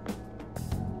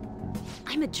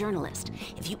 I'm a journalist.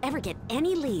 If you ever get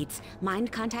any leads,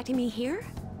 mind contacting me here?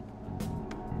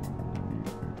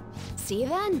 See you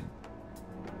then.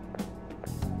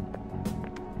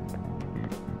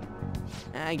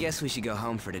 I guess we should go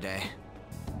home for today.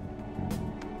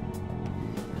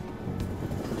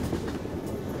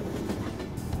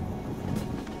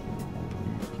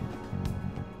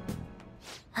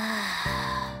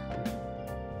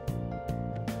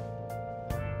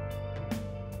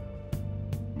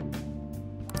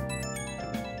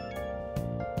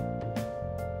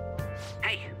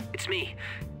 Hey, it's me.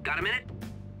 Got a minute?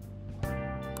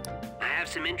 I have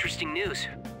some interesting news.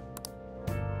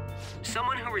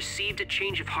 Someone who received a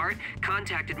change of heart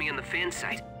contacted me on the fan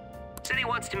site. Said he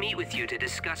wants to meet with you to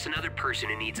discuss another person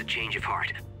who needs a change of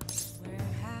heart. Where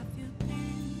have you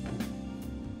been?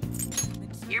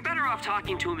 You're better off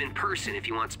talking to him in person if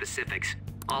you want specifics.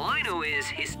 All I know is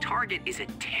his target is a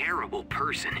terrible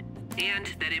person, and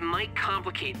that it might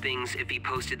complicate things if he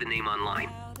posted the name online.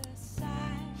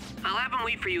 I'll have him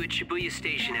wait for you at Shibuya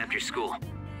Station after school.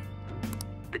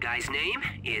 The guy's name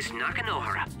is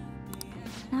Nakanohara.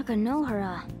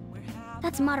 Nakanohara.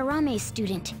 That's Madarame's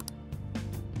student.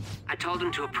 I told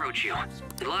him to approach you.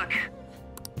 Good luck.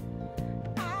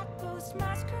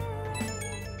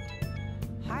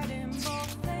 Hiding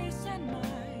both face and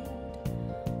mind,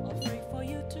 afraid for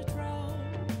you to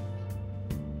drown.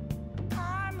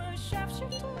 I'm a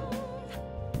sharpshooter.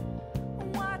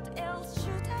 What else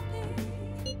should I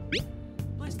be?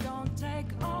 Please don't take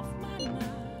off my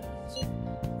mask.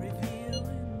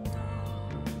 Revealing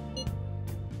dawn.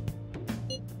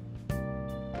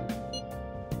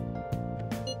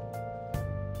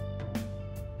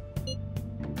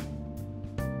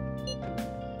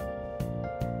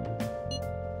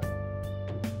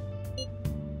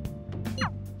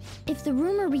 If the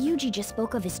rumor Ryuji just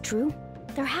spoke of is true,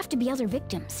 there have to be other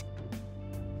victims.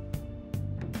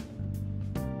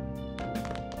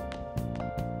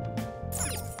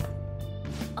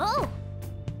 Oh!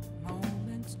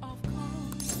 Moments of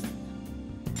calm,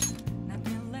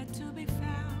 nothing left to be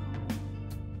found.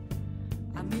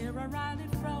 A mirror right in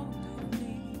front of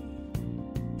me,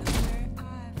 the way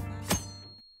I found.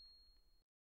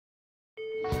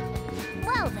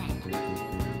 Well then.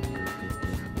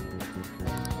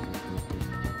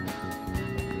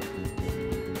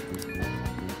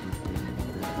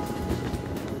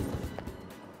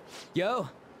 Yo!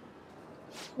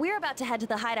 We're about to head to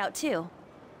the hideout too.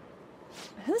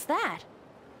 Who's that?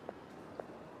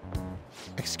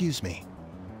 Excuse me.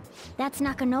 That's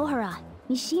Nakanohara.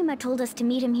 Mishima told us to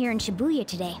meet him here in Shibuya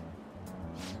today.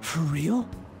 For real?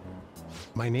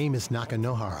 My name is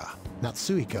Nakanohara,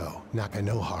 Natsuhiko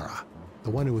Nakanohara, the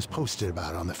one who was posted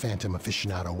about on the Phantom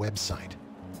Aficionado website.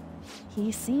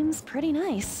 He seems pretty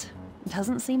nice.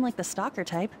 Doesn't seem like the stalker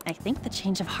type. I think the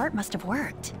change of heart must have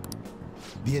worked.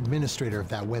 The administrator of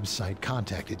that website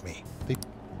contacted me.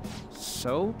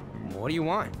 So, what do you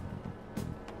want?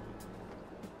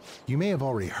 You may have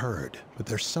already heard, but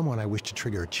there's someone I wish to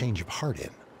trigger a change of heart in.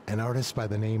 An artist by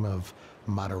the name of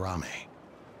Madarame.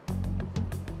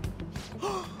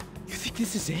 You think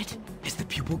this is it? Is the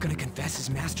pupil gonna confess his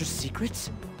master's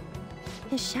secrets?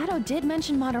 His shadow did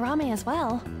mention Madarame as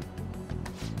well.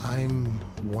 I'm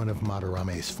one of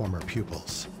Madarame's former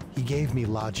pupils. He gave me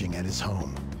lodging at his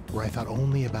home, where I thought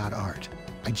only about art.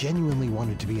 I genuinely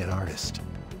wanted to be an artist.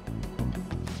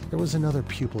 There was another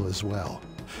pupil as well,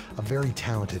 a very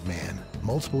talented man,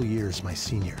 multiple years my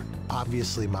senior.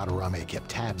 Obviously, Madarame kept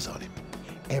tabs on him.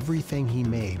 Everything he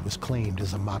made was claimed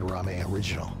as a Madarame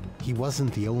original. He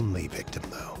wasn't the only victim,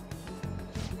 though.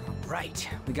 Right,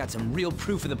 we got some real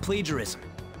proof of the plagiarism.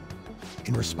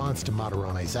 In response to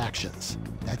Madarame's actions,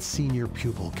 that senior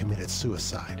pupil committed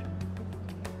suicide.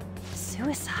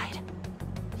 Suicide?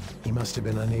 He must have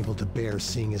been unable to bear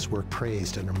seeing his work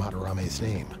praised under Madarame's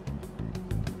name.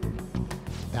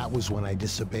 That was when I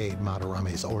disobeyed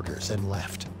Madarame's orders and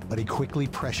left. But he quickly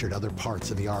pressured other parts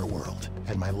of the art world,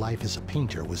 and my life as a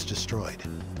painter was destroyed.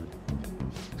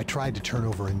 I tried to turn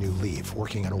over a new leaf,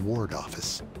 working at a ward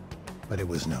office, but it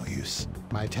was no use.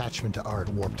 My attachment to art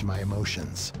warped my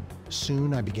emotions.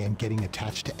 Soon I began getting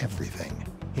attached to everything.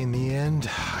 In the end,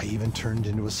 I even turned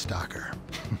into a stalker.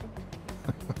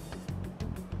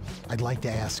 I'd like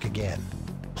to ask again,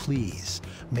 please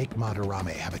make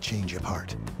Madarame have a change of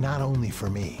heart. Not only for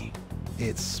me,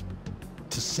 it's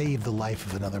to save the life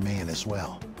of another man as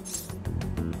well.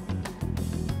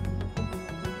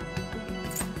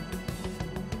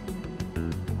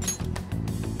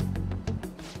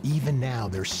 Even now,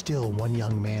 there's still one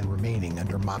young man remaining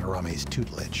under Madarame's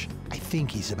tutelage. I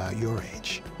think he's about your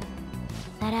age.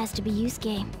 That has to be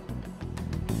Yusuke.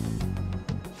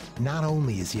 Not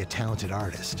only is he a talented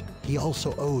artist, he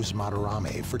also owes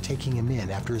Madarame for taking him in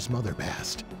after his mother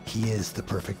passed. He is the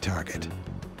perfect target.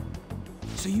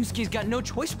 So Yusuke's got no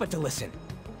choice but to listen.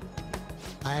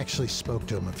 I actually spoke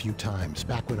to him a few times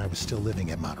back when I was still living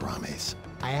at Madarame's.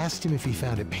 I asked him if he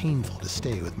found it painful to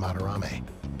stay with Madarame.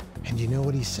 And you know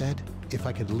what he said? If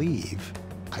I could leave,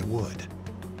 I would.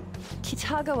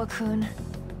 Kitagawa-kun.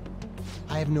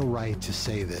 I have no right to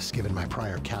say this given my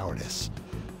prior cowardice,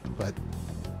 but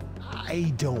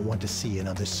I don't want to see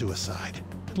another suicide.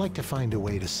 I'd like to find a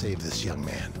way to save this young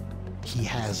man. He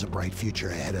has a bright future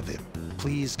ahead of him.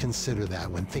 Please consider that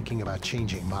when thinking about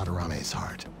changing Madarame's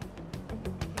heart.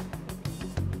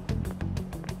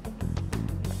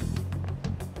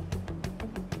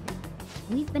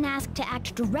 We've been asked to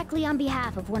act directly on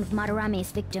behalf of one of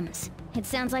Madarame's victims. It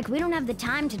sounds like we don't have the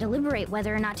time to deliberate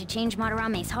whether or not to change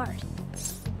Madarame's heart.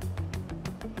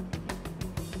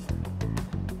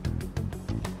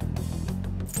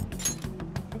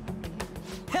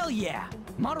 Hell yeah!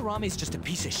 Madarame's just a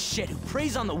piece of shit who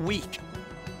preys on the weak.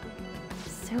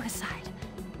 Suicide.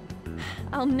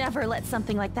 I'll never let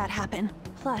something like that happen.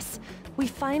 Plus, we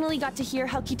finally got to hear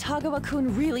how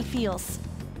Kitagawa-kun really feels.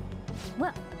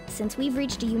 Well, since we've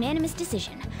reached a unanimous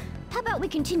decision, how about we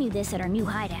continue this at our new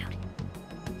hideout?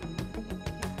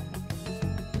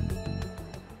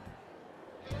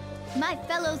 My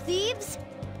fellow thieves,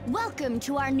 welcome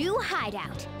to our new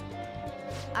hideout.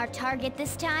 Our target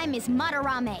this time is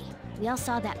Madarame. We all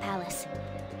saw that palace.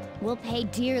 We'll pay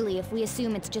dearly if we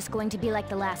assume it's just going to be like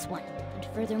the last one. And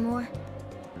furthermore,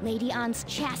 Lady An's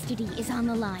chastity is on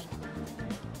the line.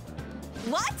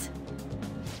 What?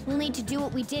 We'll need to do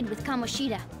what we did with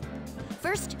Kamoshida.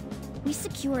 First, we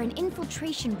secure an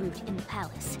infiltration route in the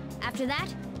palace. After that,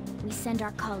 we send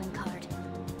our calling card.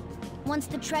 Once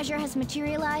the treasure has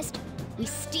materialized, we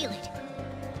steal it.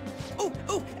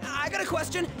 Oh, I got a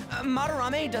question.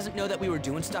 Madarame doesn't know that we were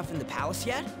doing stuff in the palace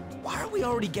yet? Why are we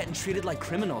already getting treated like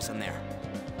criminals in there?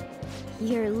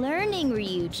 You're learning,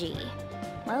 Ryuji.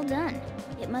 Well done.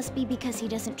 It must be because he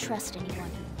doesn't trust anyone.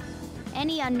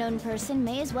 Any unknown person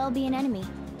may as well be an enemy.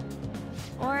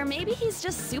 Or maybe he's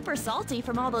just super salty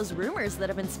from all those rumors that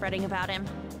have been spreading about him.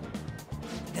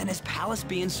 Then his palace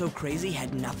being so crazy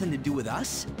had nothing to do with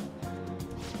us?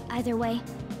 Either way,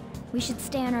 we should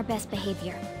stay on our best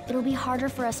behavior. It'll be harder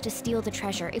for us to steal the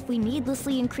treasure if we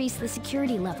needlessly increase the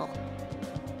security level.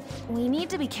 We need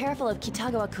to be careful of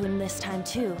Kitagawa-kun this time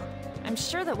too. I'm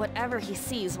sure that whatever he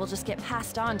sees will just get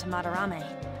passed on to Madarame.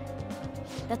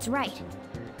 That's right.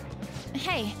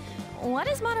 Hey, what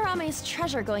is Madarame's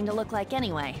treasure going to look like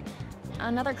anyway?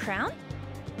 Another crown?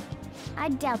 I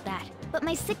doubt that, but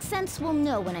my sixth sense will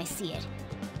know when I see it.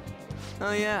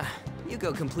 Oh yeah, you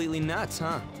go completely nuts,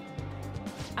 huh?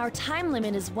 Our time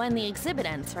limit is when the exhibit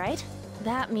ends, right?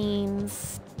 That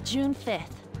means June 5th.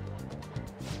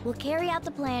 We'll carry out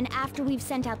the plan after we've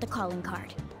sent out the calling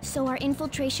card. So our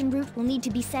infiltration route will need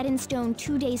to be set in stone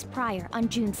 2 days prior on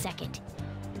June 2nd.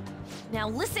 Now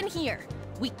listen here.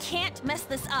 We can't mess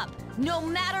this up, no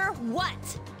matter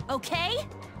what, okay?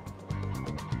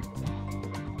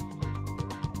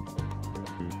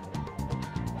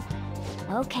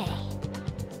 Okay.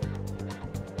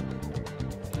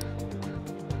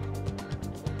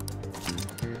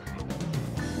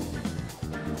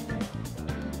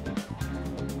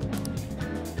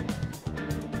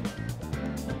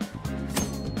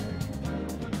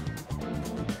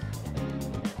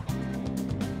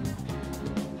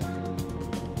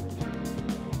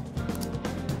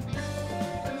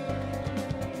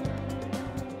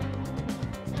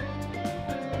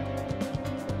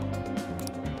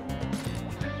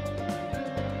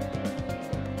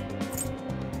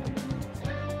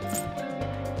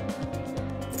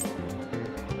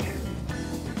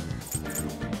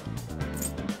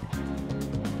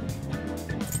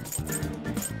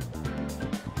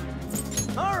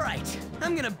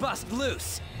 I'm gonna bust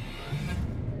loose.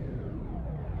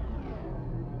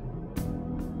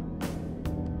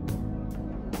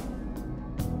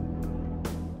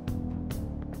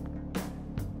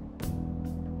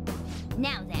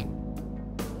 Now then.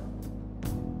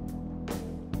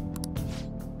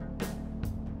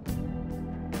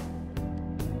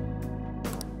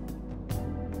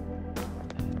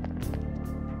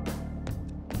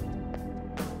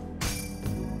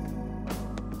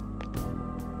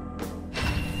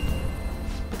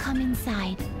 Come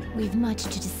inside. We've much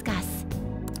to discuss.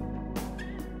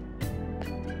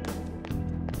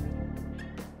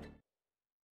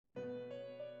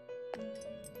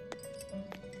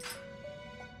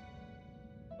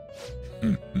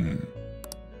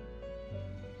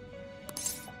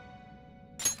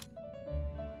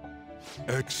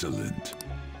 Excellent.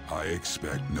 I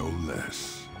expect no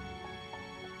less.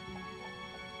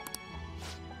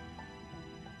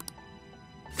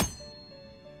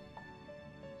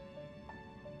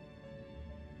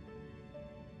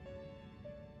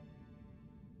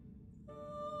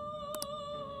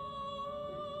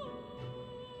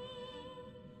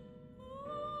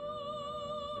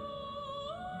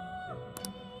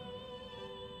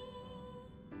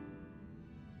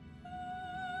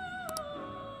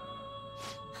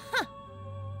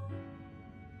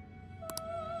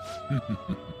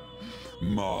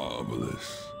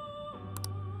 Marvelous.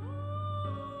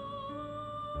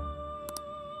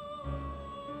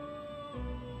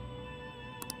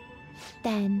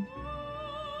 Then...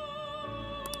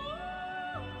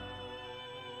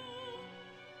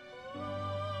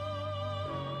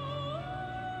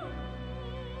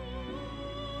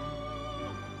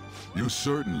 You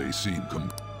certainly seem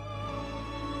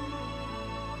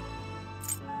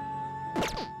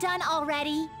Done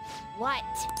already? What?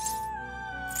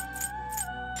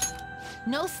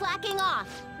 No slacking off.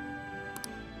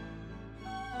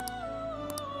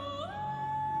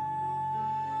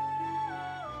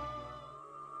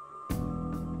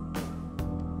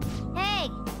 Hey!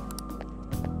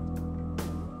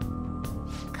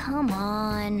 Come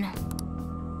on.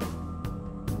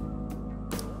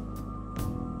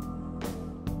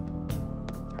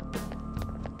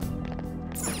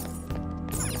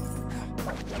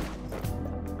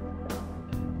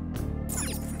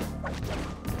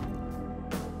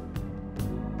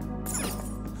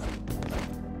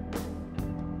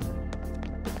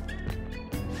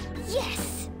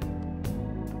 Yes!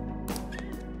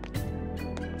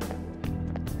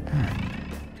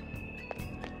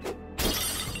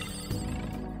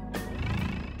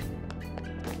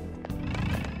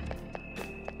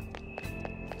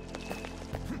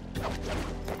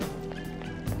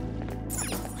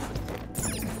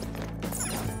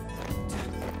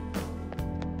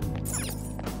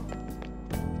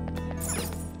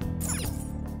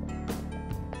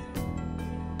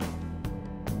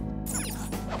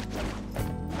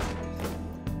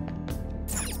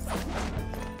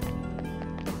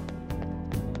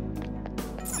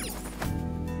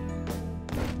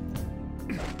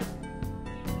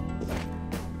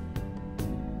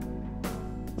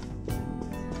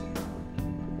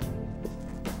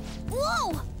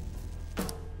 Whoa!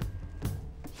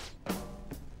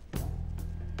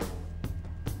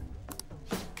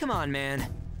 Come on, man.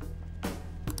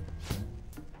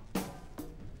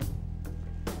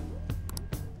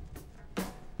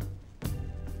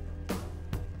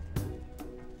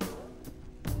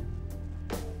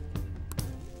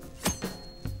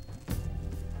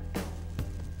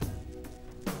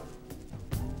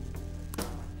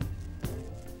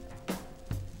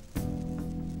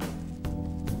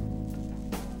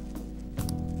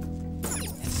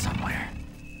 It's somewhere.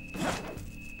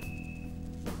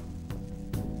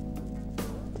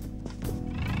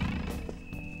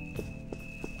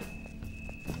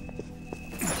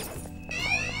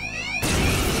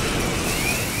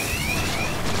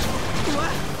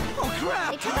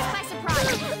 They took us by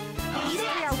surprise. These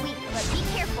three are weak, but be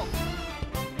careful.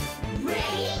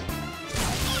 Ready?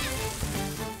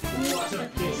 What a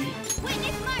pity.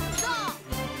 Witness my resolve!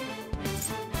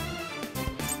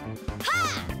 Ha!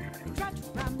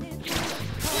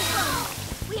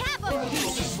 We have them!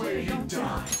 This is where you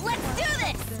die. Let's do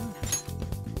this!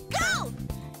 Go!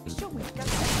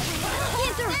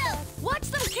 Panther! Watch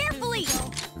them carefully!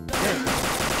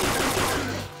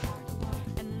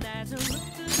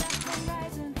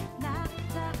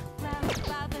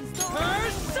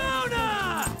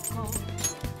 Persona!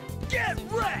 Get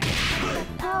wrecked!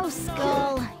 Oh,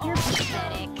 Skull, you're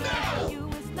pathetic.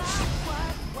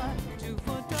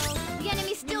 The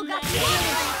enemy still got the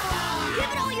armor.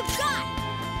 Give it all you've got!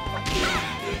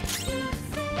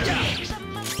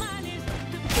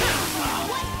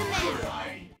 What's the matter?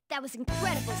 That was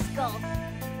incredible, Skull.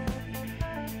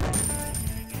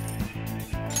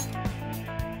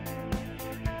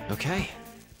 Okay.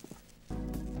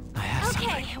 I have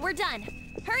Okay, we're done.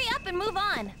 Hurry up and move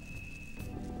on.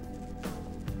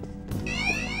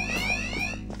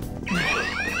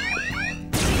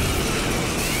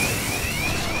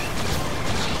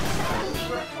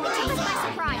 They took us by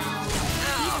surprise.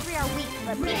 These three are weak,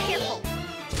 but be careful.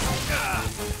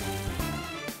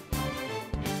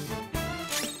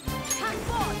 Come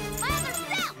forward! My other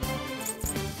self!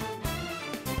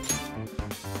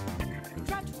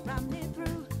 Try to run me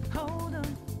through. Hold on.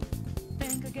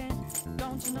 Think again.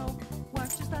 Don't you know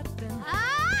what you're starting?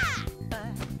 Ah!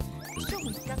 Sure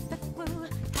we got the clue.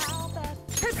 How bad?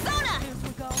 Persona! Here we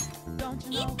go. Don't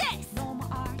you know? Eat this! No more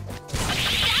art.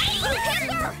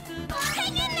 Panther!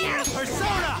 Hang in there!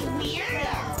 Persona!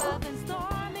 Up and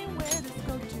stormy where this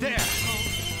go to. There!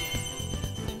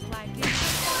 Seems like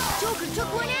it's Joker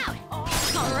took one out!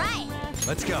 All right!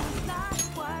 Let's go. not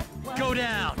what Go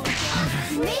down!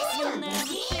 Miss!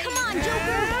 Come on,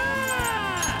 Joker!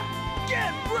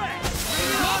 Get wrecked!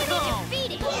 Enemy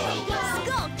defeated!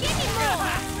 Skull, give me more!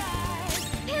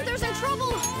 Panther's in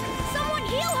trouble! Someone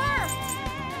heal her!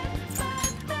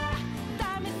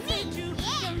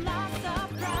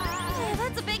 Oh,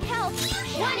 that's a big help.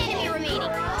 One enemy remaining.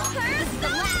 This is the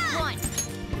last one.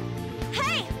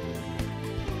 Hey!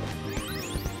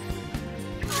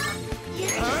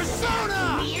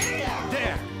 Persona!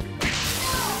 There!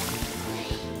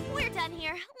 We're done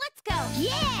here. Let's go.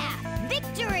 Yeah!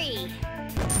 Victory!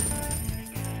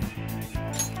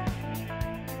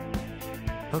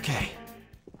 Okay.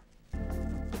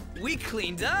 We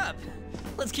cleaned up.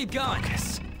 Let's keep going.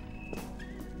 Focus.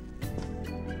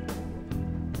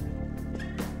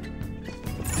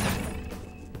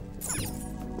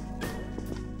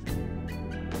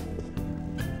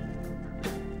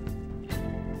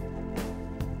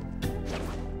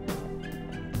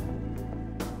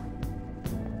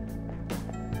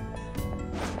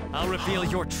 I'll reveal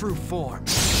your true form.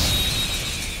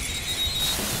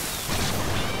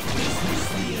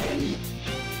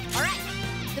 Alright,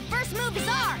 the first move is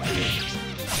ours!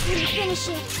 Finish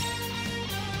it.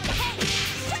 Hey,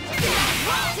 shut your mouth!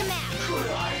 Rock him out!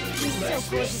 He's so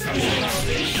gorgeous.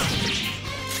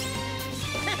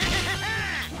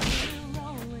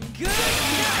 Good!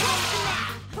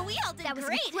 We all did That was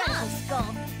great, incredible, huh?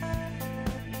 Skull.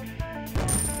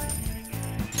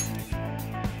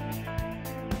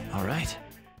 All right.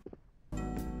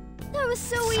 That was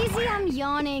so easy, I'm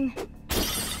yawning.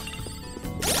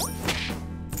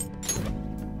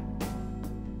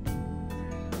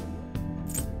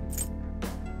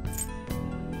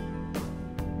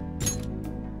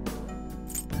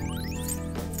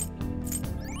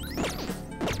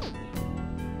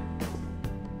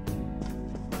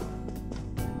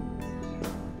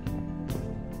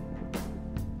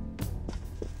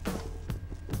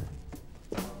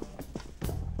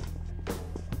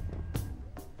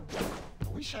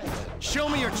 Show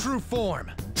me your true form.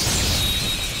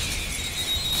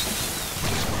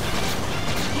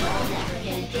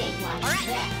 Alright,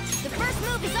 the first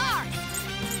move is ours!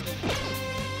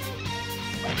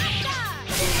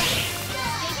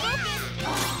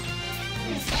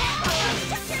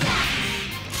 Shut your mouth!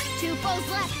 2 foes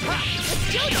left. Let's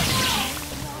do this!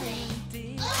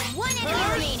 1 enemy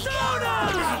remaining. This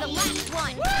is the last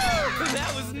one.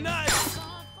 That was nuts!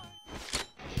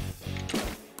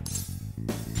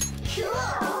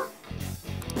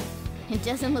 It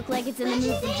doesn't look like it's in the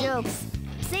mood for jokes.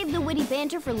 Save the witty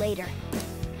banter for later.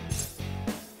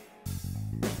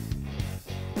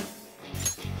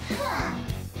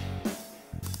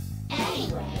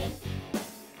 Anyway.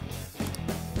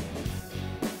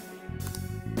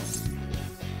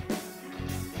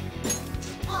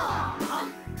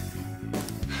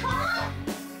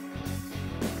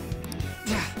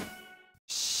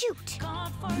 Shoot!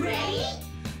 Ready?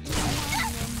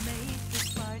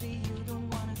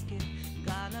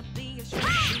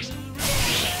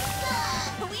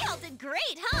 We all did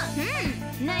great, huh?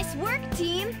 Nice work,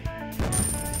 team!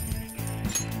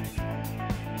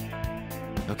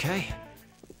 Okay.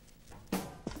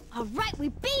 Alright, we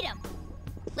beat him!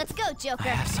 Let's go, Joker! I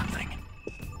have something.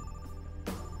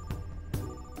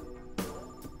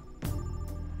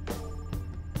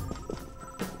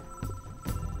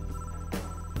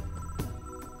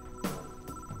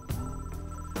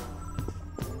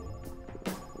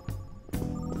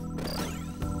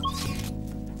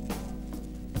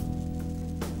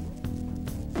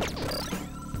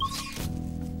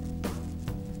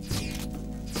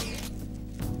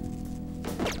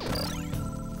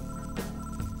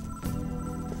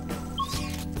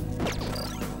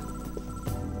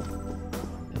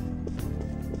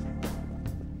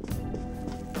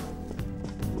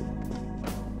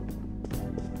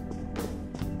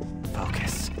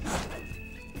 Focus.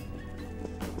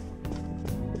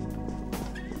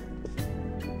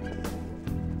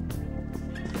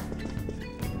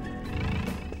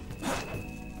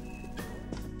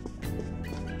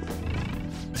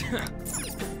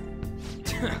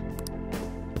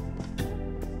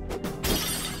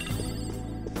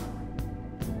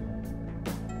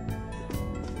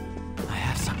 I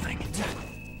have something.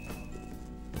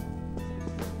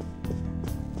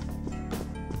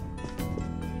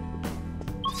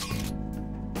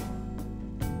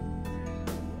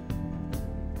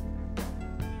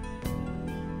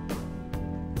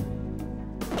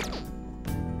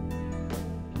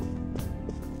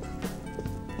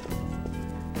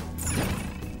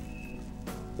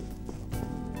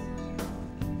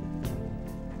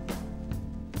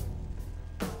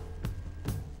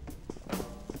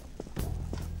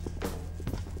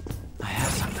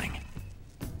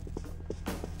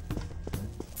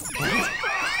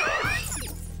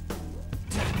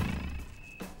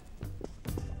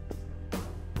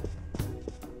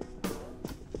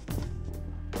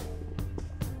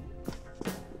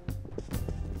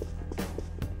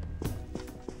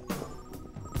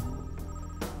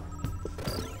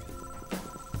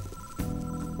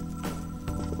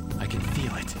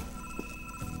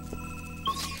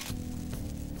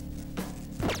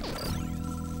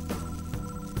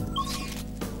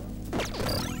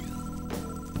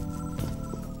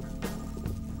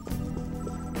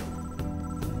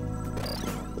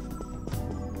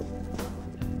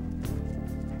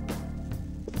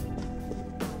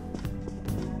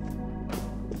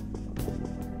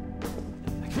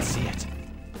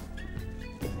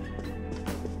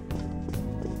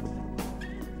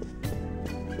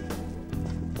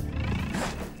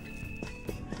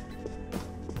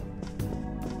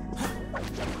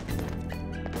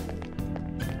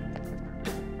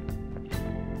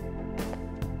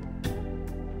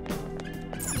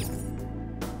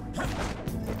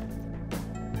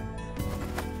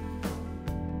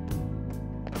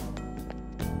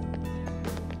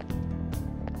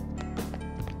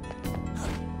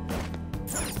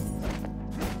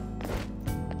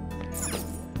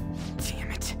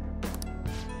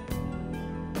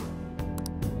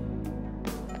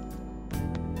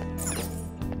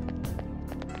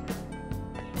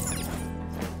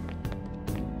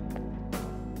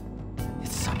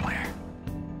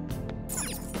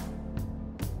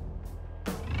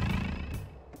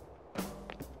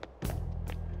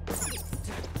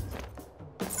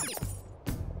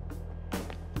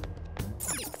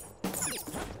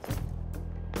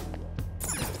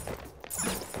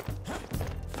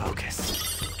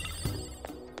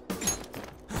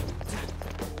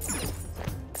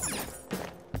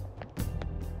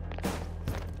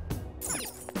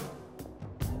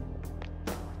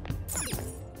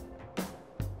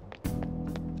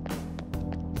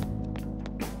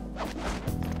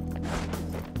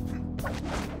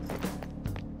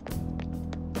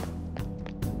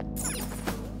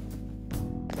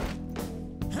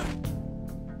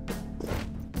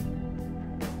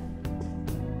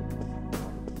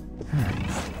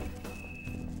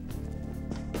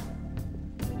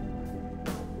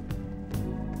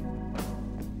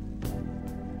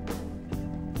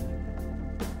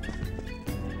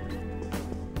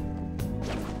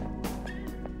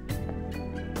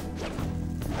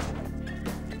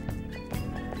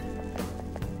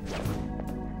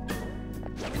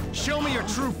 Show me your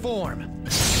true form.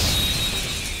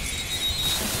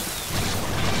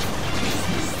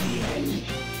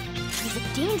 There's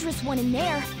a dangerous one in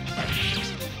there.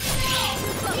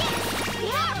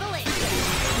 Marvelous!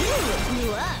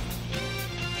 You up.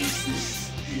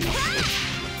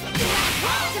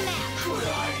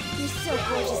 You're so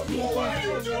gorgeous, Panther. What are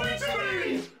you doing to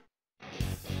me?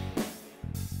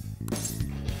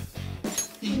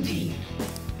 Indeed.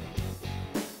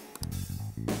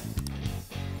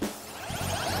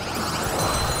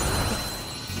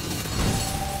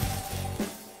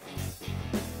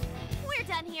 We're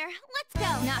done here. Let's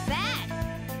go. Not bad.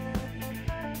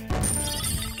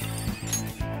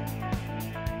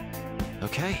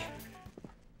 Okay.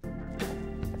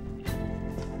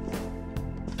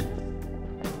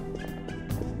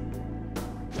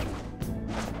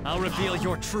 I'll reveal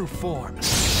your true form.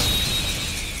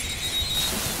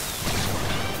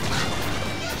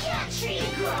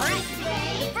 Alright,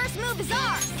 the first move is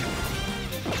ours.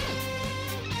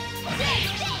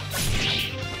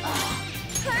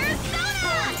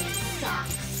 Persona!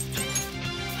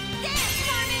 Dance,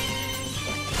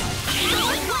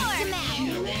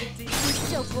 Carmen! You're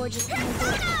so gorgeous,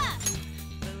 Persona!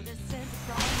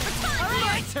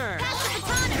 My turn. Pass the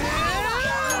baton and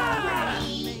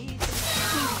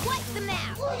quite the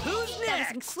map. Who's That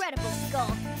next? was incredible,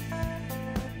 Skull.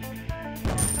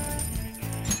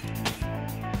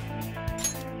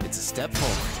 It's a step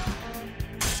forward.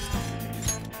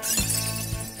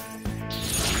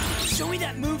 Show me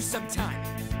that move sometime.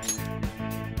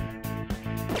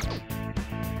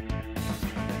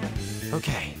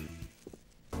 Okay.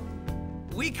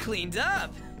 We cleaned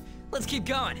up. Let's keep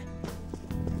going.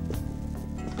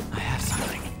 I have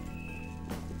something.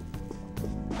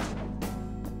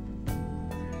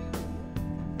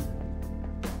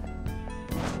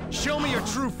 Show me your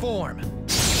true form.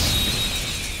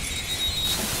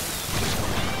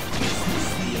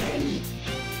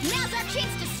 Now's our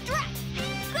chance to strike.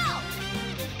 Go!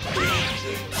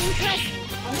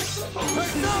 Impressive.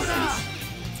 Persona!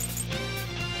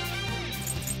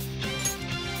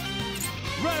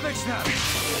 Ravage them!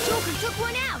 Joker took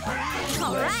one out.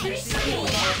 All right.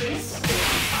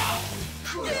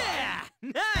 Yeah! A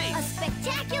Nice!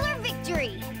 spectacular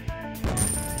victory.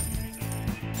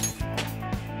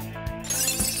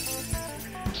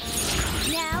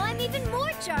 Now I'm even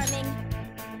more charming.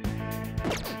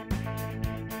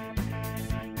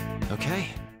 Okay.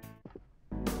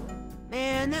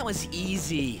 Man, that was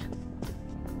easy.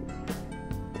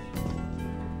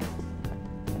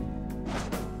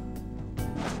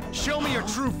 Show me your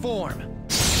true form.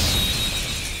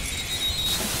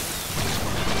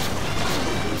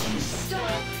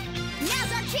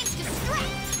 Now's our chance to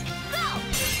strike. Go!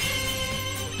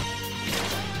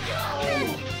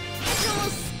 It's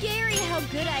almost scary how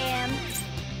good I am.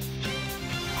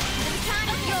 The baton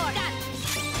is yours.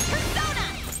 Persona!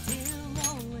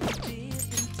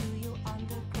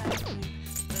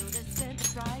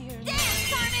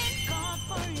 Dance, Carmen!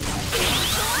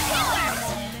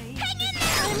 Hang in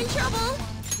there! I'm in trouble.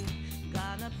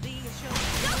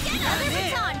 Go get another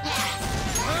baton pass.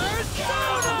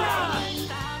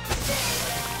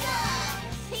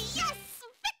 Yes!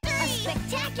 Victory! A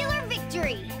spectacular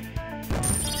victory!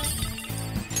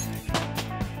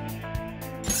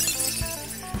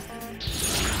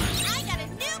 I got a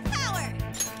new power!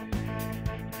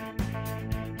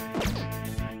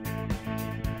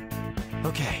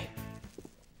 Okay.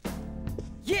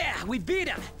 Yeah, we beat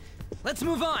him. Let's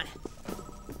move on.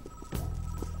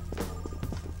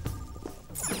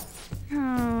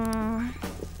 I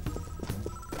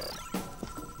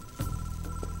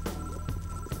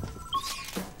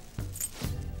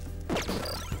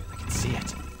can see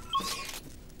it.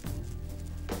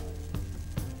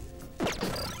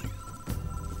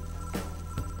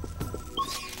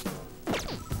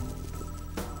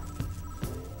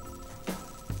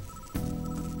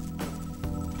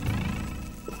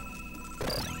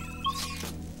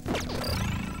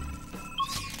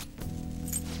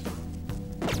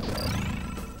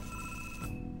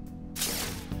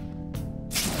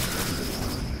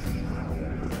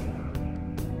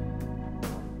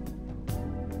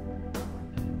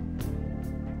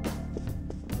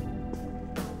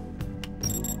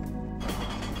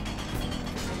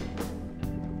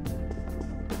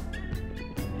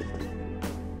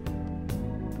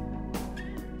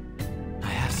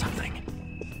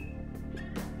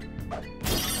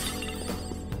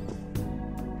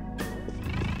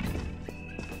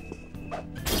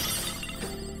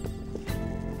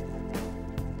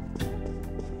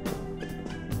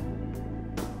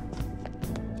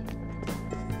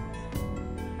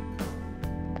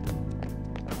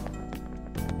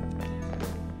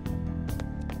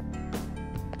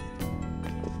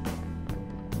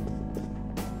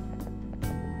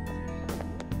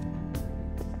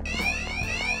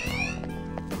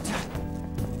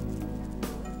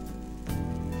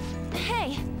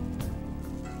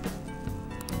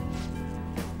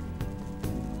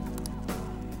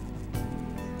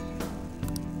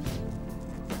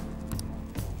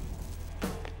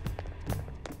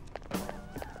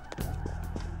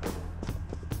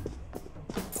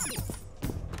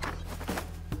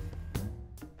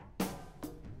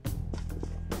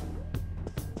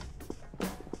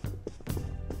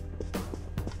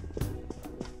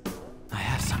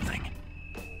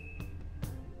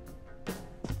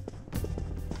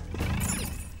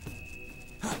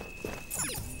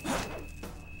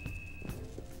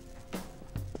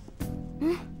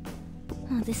 Huh?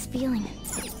 Oh, this feeling.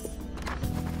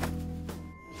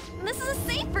 This is a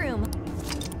safe room!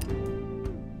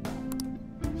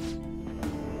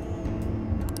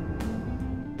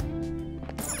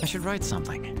 I should write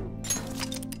something.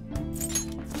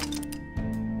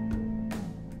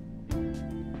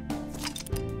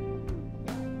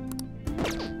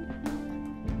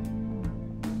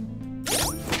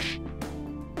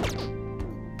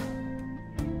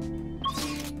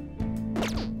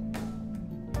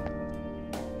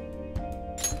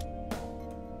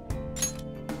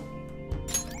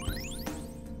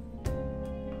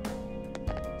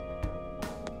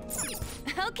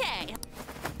 Okay.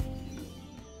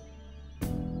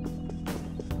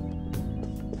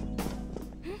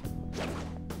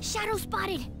 Shadow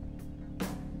spotted!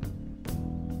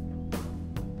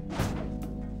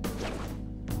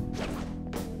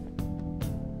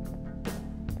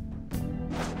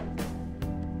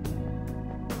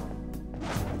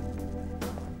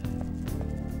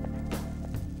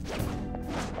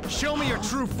 Show me your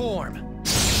true form!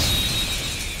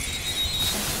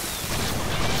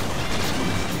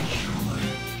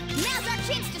 Now's our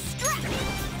chance to strike!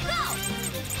 Go!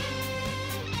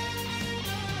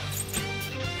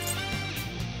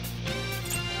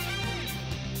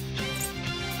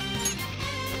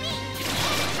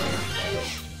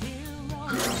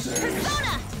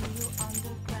 Persona!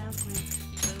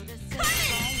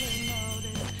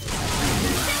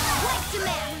 White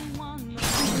demand!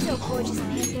 So gorgeous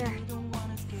back there.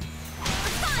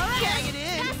 Alright,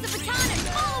 pass the baton and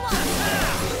follow up!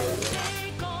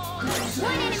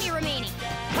 One enemy remaining.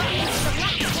 This is the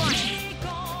last one.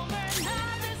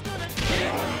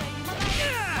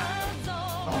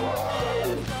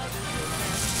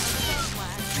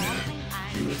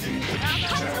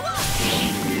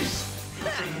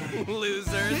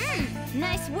 Losers.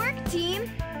 Nice work,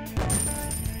 team.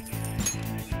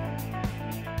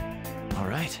 All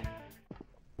right.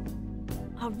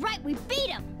 All right, we beat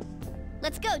him.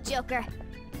 Let's go, Joker.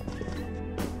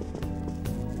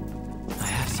 I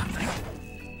have something.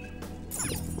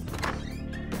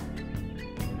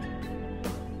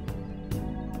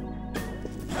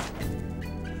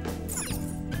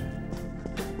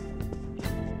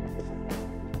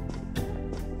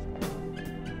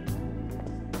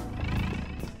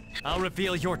 I'll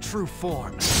reveal your true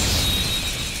form.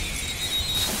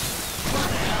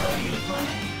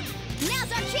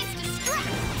 Now's our chance to strike.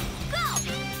 Go!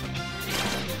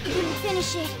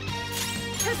 Finish it.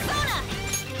 Persona!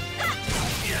 Ha!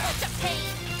 Such a pain.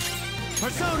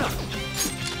 Persona!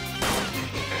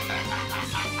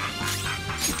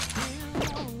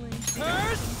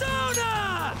 Persona!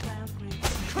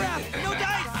 Crap! No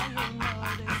dice!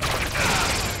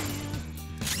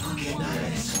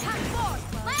 Hot force!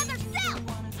 Lather cell!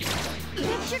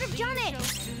 You should have done it!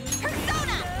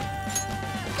 Persona!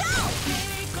 Go!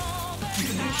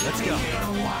 Let's go.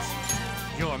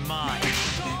 You're mine.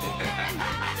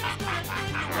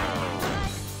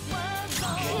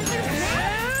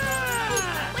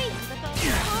 Wait!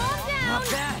 Calm down! Not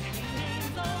bad.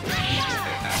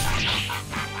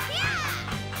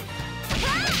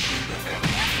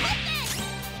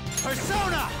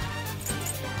 Persona!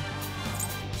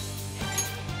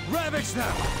 Ravage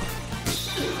them!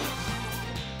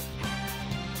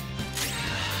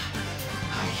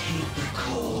 I hate the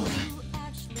cold.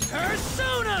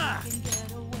 Persona!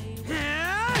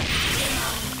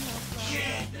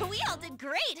 We all did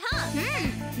great, huh?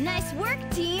 Nice work,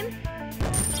 team.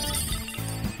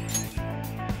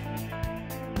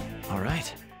 All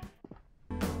right.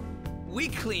 We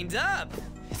cleaned up.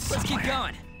 Let's keep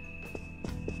going.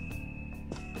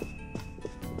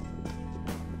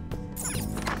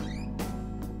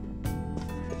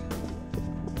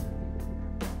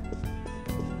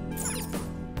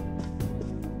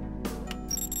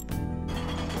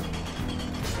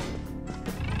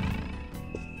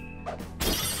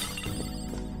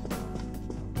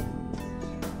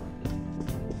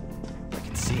 I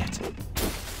can see it.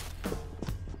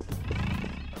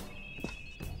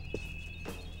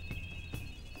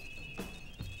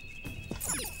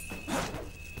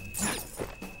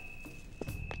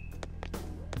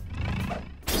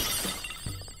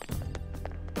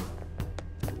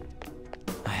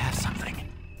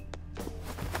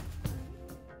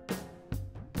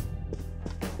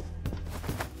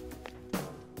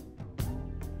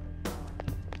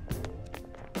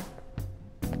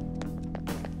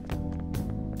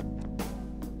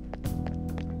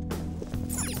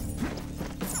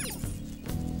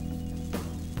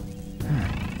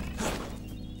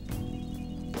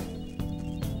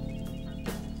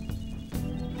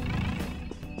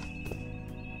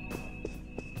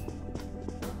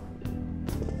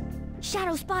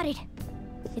 Shadow spotted.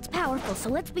 It's powerful, so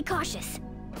let's be cautious.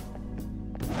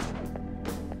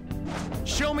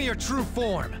 Show me your true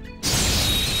form.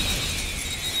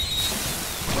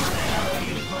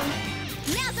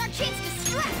 Now's our chance to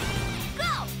strike!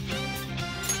 Go!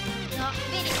 Not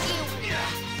finish you!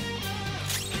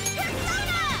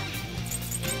 Persona!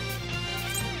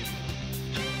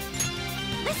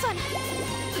 This one!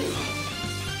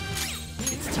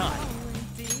 It's time.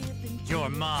 You're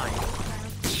mine.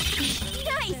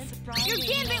 Nice! Your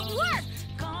gambit worked!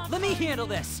 Let me handle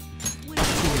this.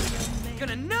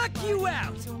 Gonna knock you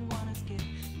out. You're on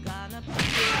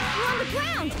the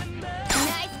ground!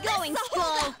 Nice going,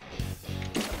 Skull!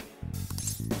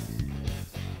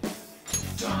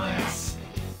 Dumbass.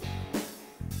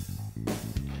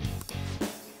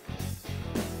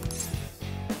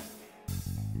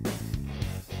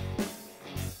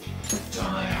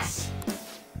 Dumbass.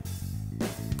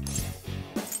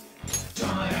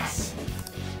 Dumbass.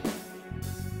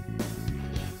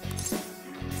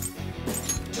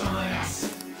 Dumbass.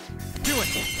 Do it.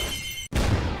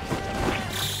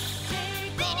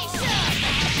 Finish up!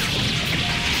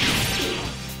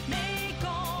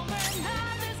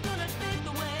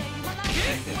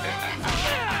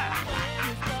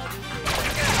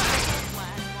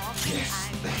 Yes,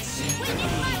 that's it.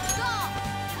 Witness my skull!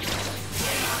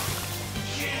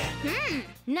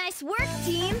 Nice work,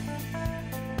 team!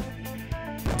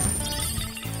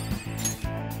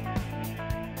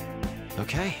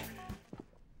 Okay.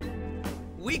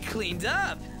 We cleaned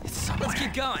up. Let's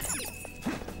keep going.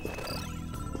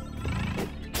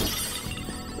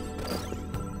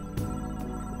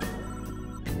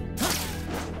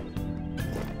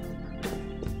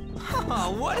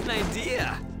 Oh, what an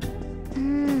idea!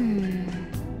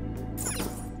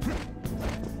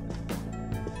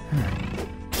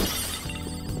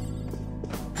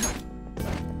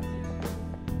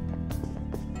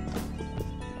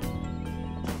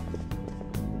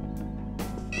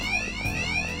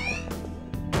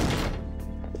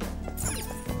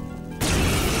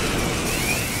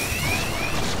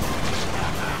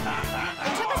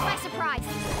 It took us by surprise.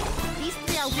 These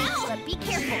three are weak, but be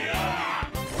careful.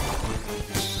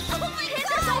 Oh my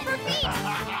God! Over feet!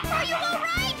 Are you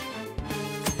alright?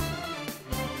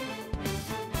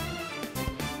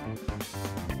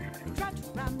 Try to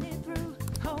run me through.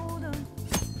 Hold on.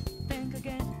 Think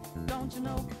again. Don't you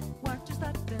know what you're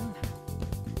starting?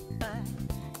 But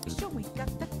you sure we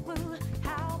got the clue.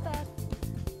 How bad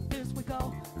this we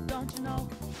go? Don't you know?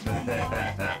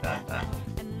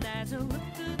 And as I look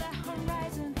to the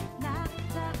horizon, not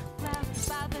the clouds,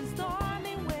 but then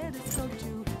stormy weather, it's so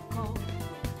too cold.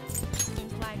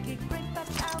 Seems like it crept up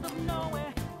out of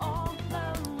nowhere, all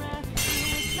around.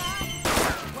 It's not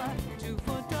what to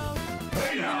foretold.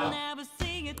 You'll never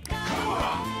see it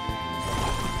coming.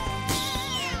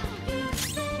 You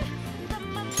say that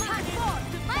my mind is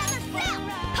Myself!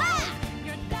 Ha!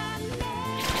 you're done.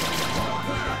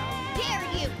 Dare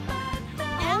you!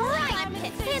 Alright!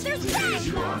 Scissors back!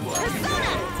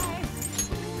 Persona!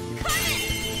 Coming!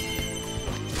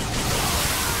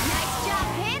 Nice job,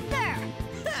 Panther!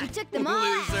 You took them all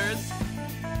out. Losers.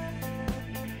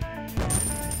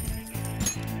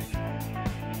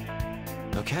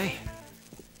 Okay.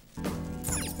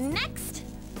 Next!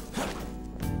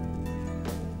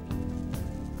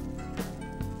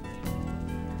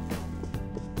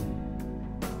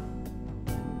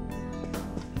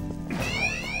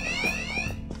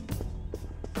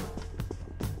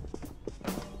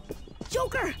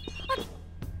 Joker!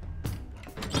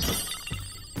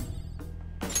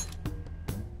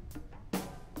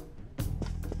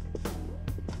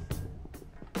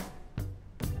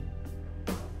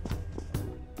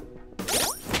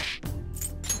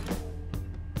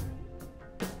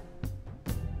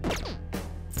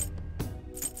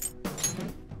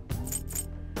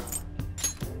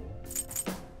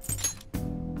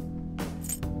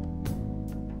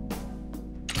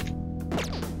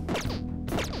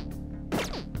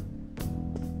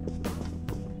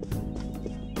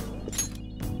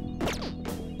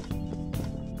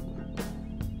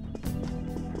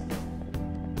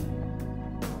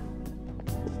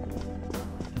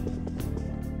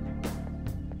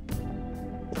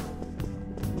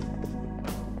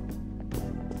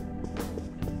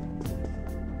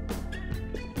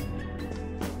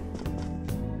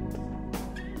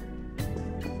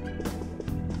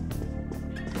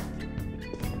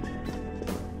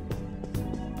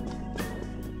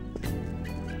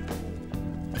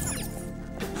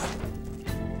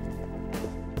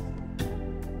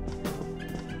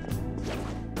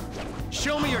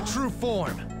 Show me your true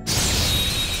form.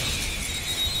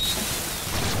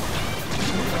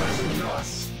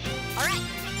 Alright,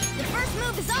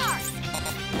 move is ours!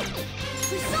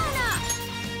 Persona!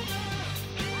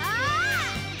 Ah!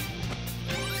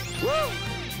 Woo!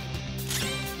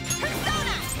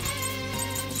 Persona!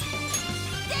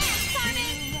 Dance,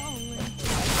 Carmen!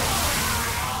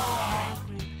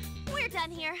 We're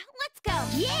done here. Let's go.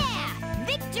 Yeah!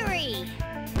 Victory!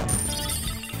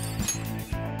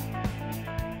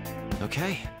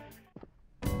 Okay.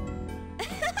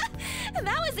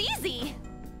 That was easy.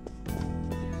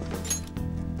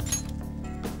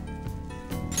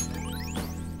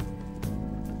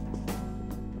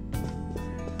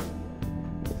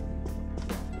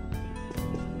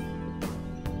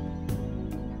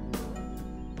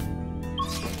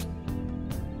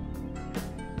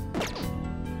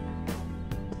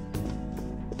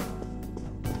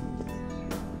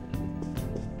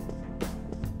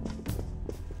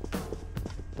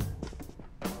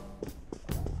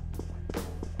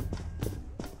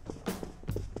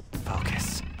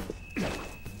 Focus.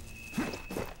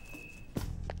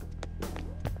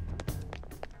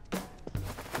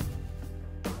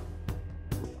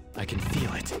 I can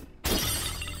feel it.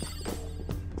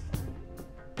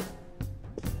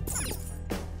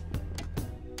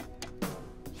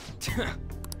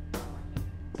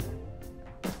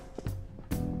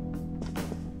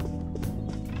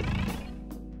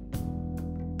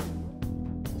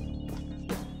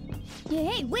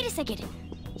 Hey, wait a second.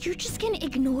 You're just gonna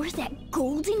ignore that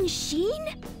golden sheen?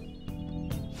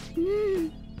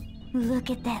 Look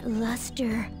at that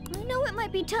luster. I know it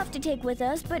might be tough to take with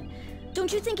us, but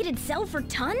don't you think it'd sell for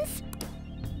tons?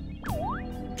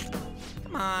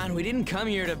 Come on, we didn't come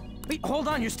here to... Wait, hold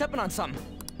on, you're stepping on something.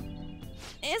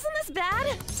 Isn't this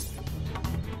bad?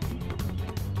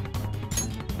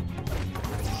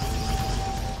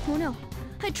 Oh no,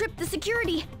 I tripped the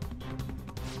security.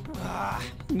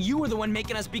 You were the one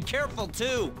making us be careful,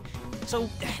 too. So,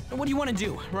 what do you want to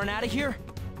do? Run out of here?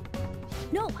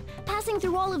 No, passing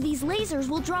through all of these lasers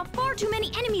will draw far too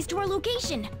many enemies to our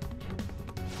location.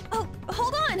 Oh,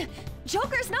 hold on!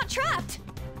 Joker's not trapped!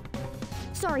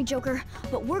 Sorry, Joker,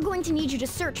 but we're going to need you to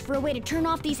search for a way to turn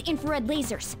off these infrared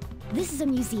lasers. This is a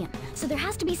museum, so there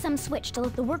has to be some switch to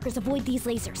let the workers avoid these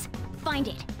lasers. Find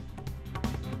it.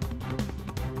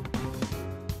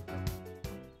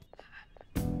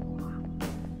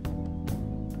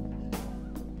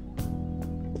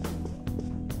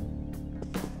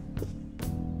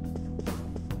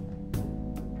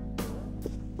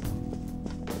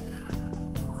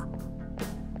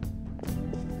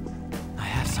 I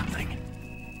have something.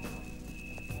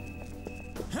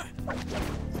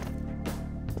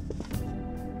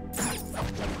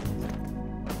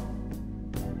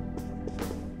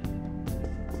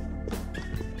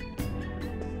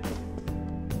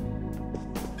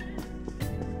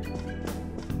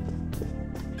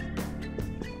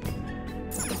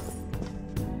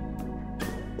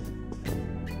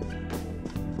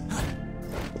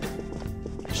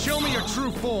 Show me your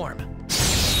true form.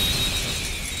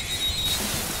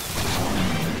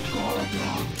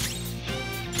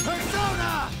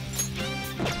 Persona!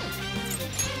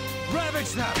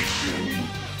 Ravage them!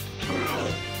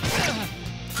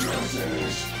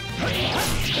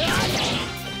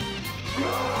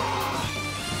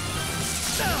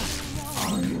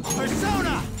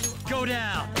 Persona! Go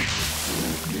down!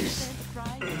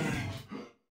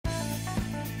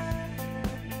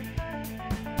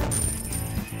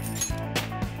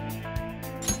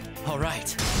 All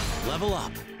right, level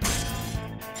up.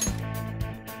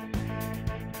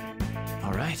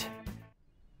 All right.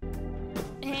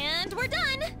 And we're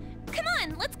done! Come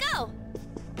on, let's go!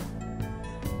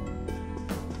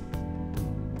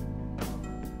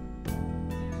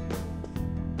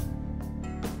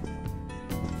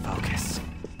 Focus.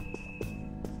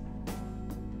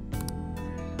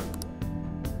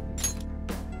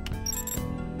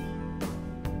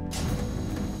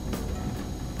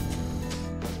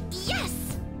 Yes!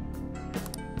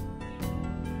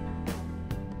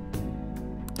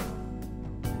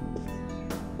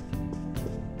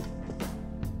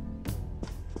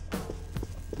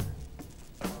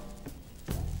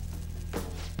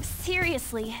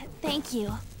 Seriously, thank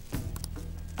you.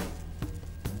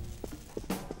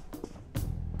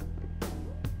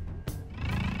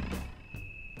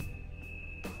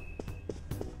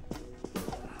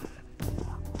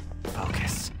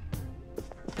 Focus.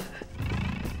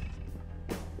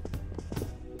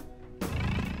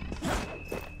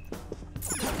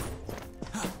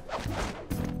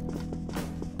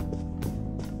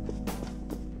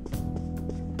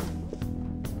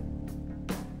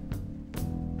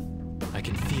 I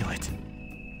can feel it.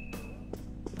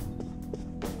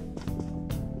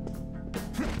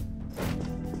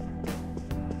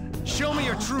 Show me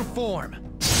your true form.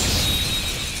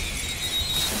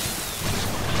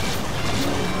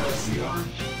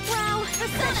 Wow, the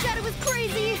sun shadow was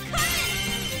crazy!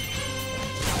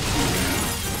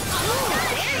 Ooh,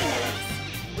 very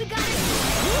nice! We got it!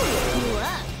 You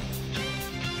up!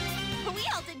 We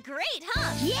all did great,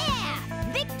 huh? Yeah!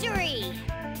 Victory!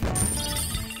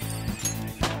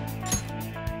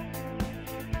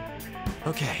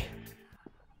 Okay.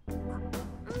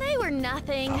 They were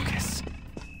nothing. Focus.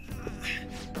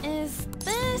 Is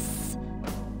this...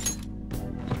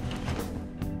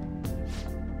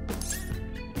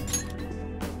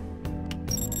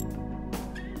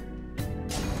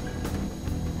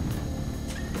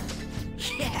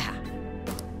 Yeah!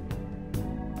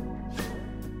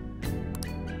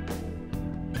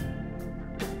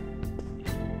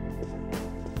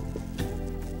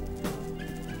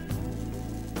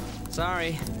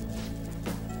 Sorry.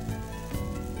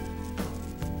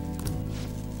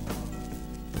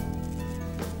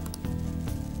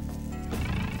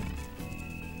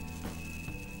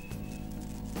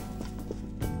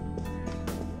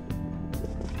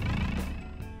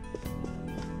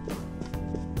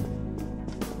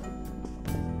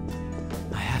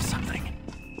 I have something.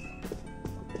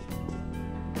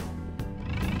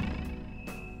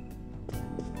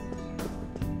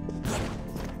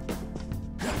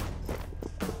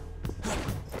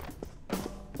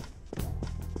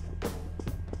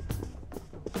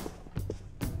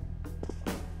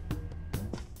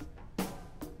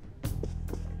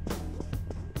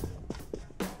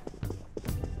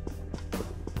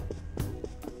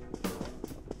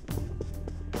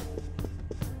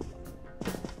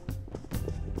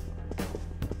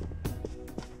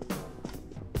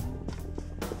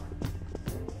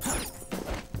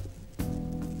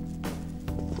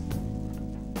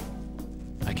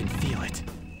 I can feel it.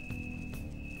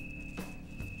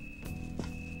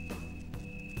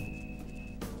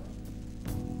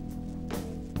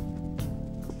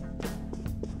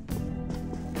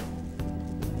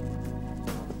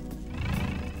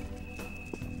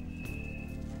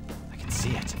 I can see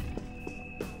it.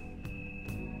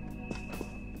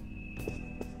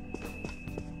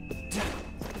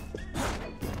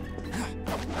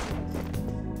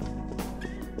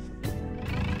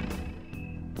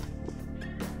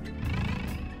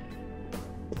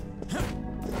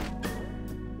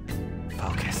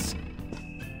 Focus.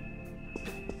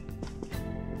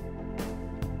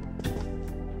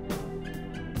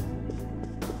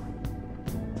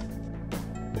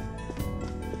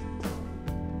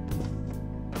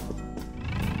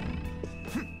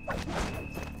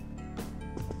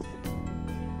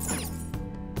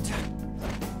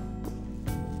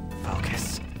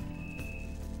 Focus.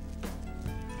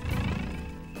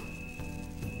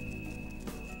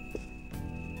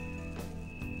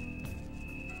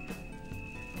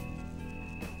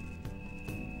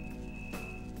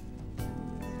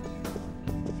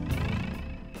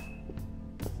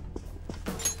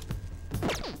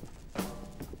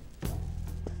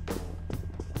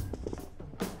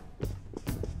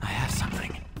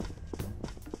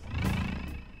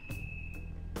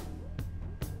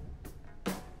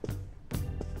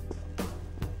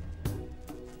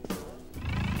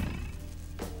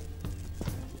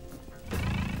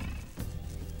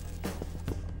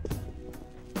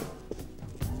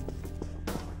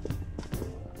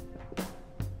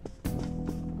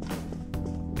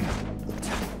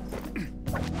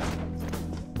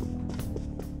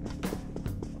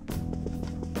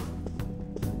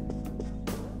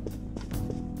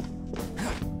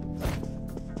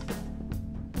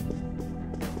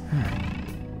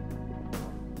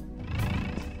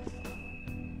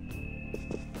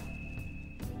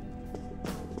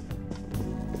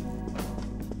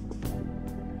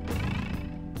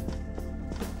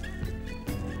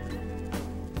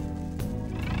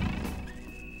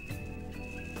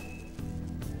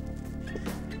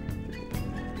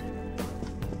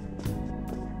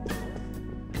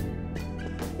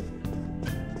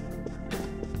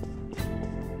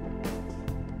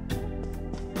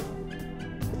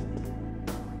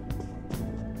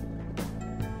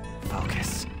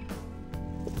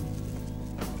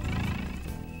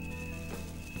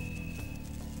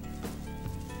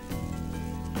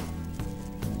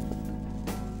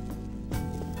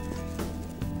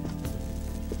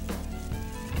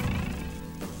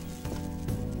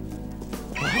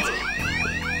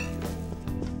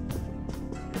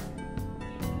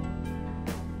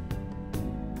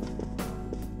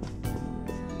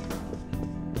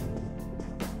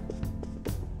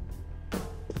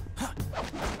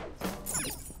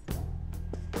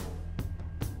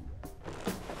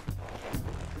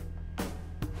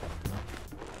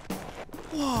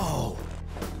 Whoa!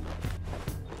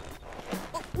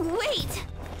 Wait!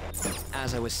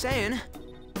 As I was saying...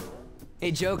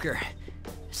 Hey, Joker.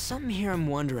 Something here I'm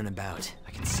wondering about.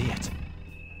 I can see it.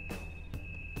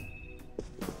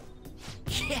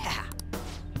 Yeah!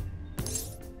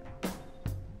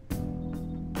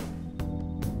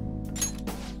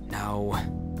 No.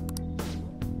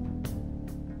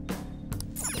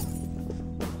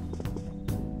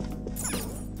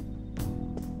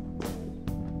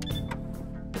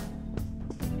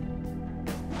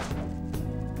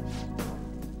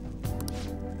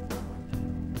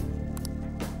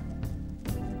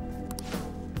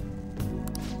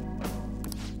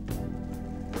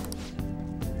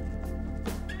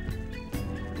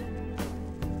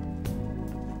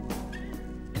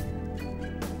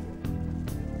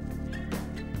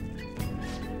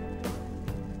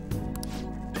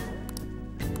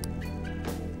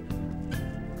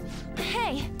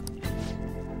 Hey!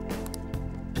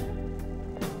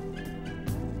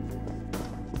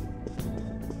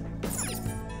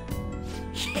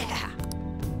 Yeah!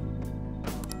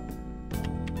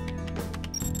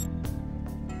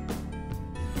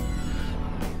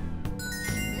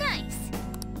 Nice!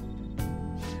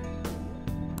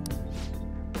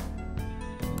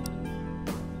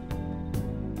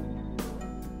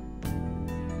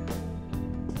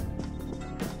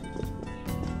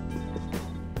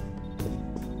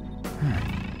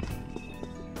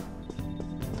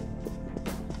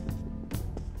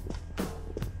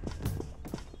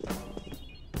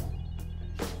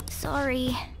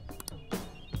 Sorry.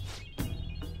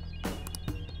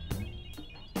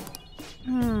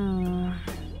 Hmm.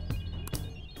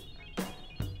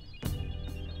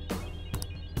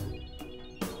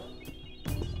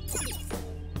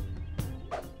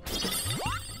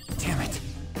 Damn it.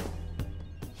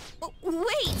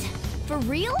 Wait! For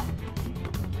real?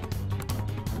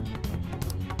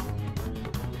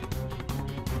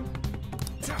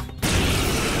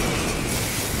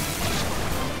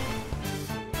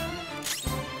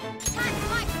 Time for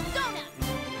my persona!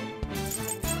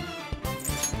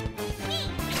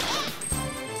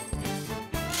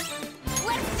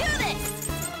 Let's do this!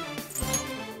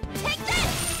 Take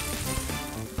this!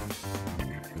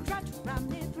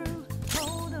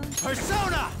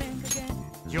 Persona!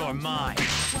 You're mine.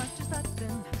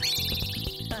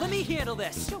 Let me handle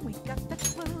this! Go!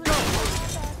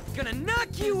 Gonna knock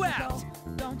you out!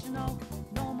 Yeah,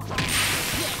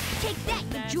 take that,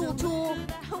 you jewel tool!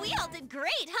 We all did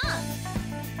great, huh?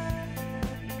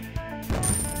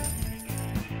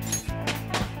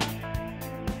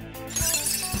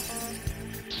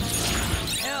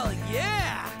 Hell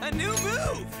yeah! A new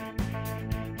move!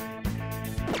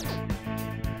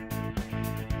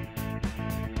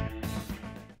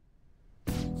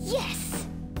 Yes!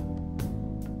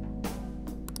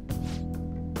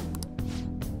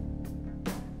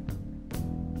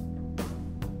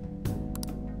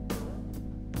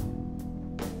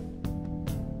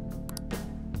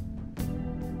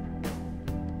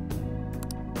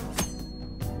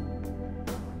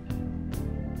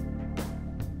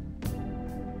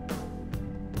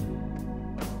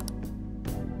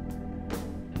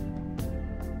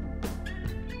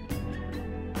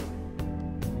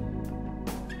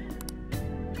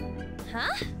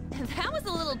 Huh? That was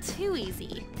a little too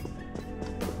easy.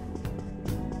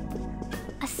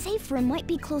 A safe room might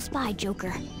be close by,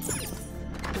 Joker.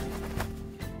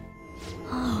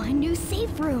 Oh, a new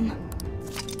safe room!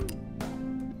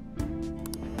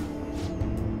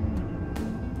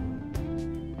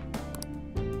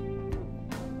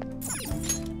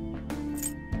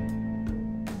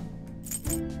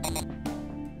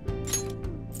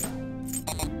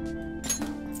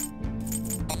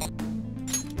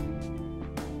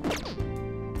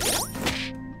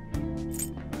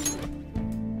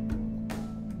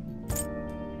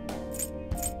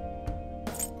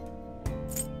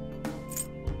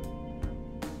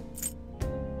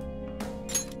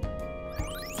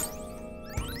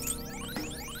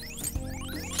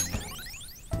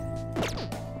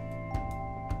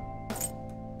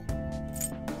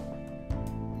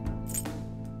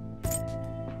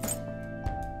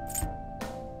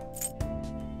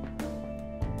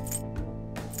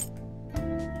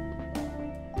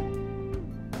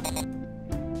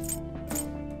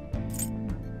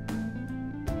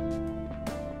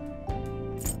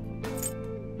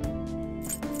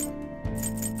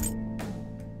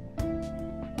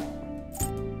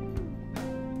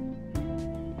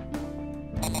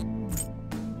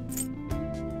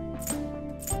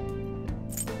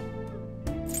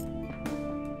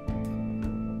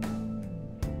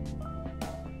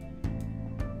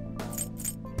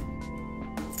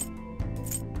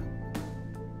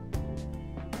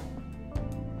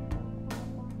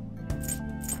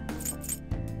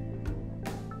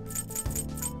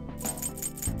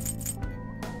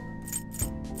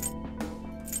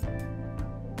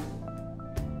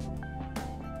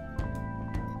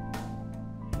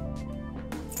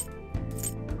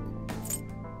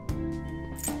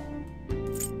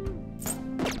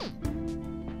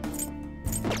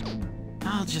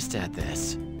 just add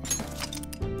this.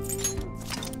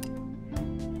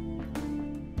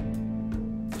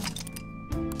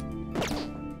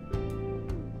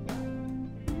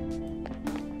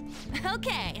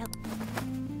 Okay.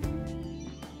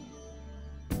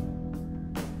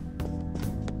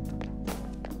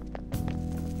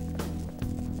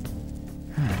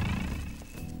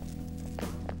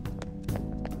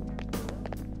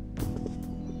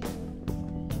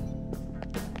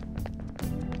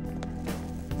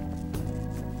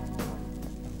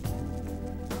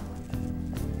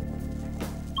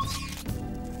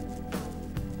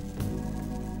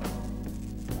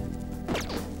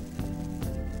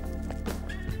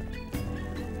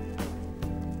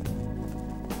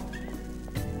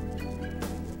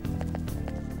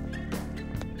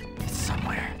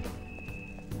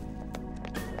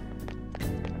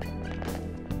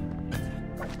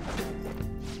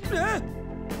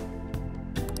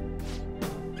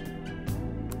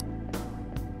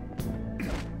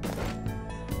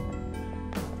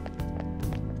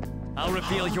 I'll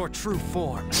reveal your true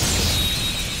form.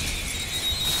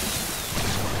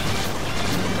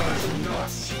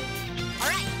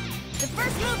 Alright, the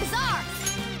first move is ours!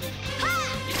 Ha!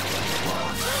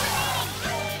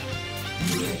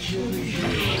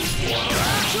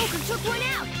 Joker took one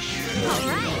out!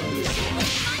 Alright!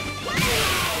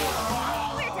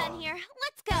 We're done here.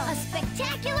 Let's go! A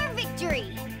spectacular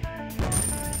victory!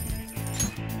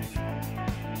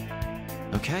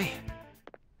 Okay,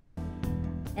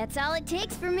 That's all it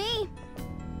takes for me.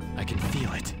 I can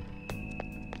feel it.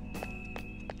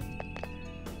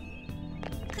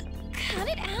 Cut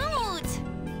it out!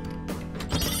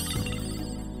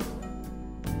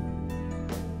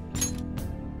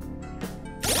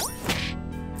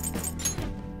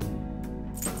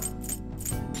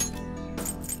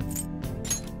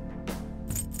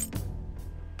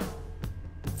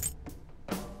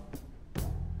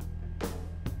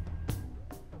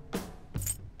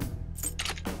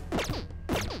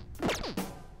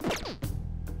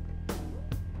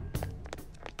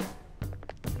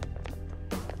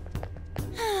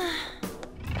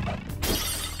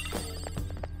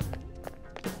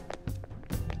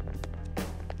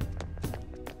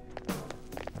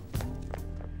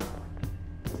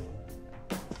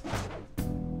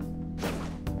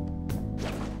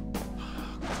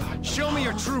 Show me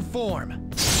your true form.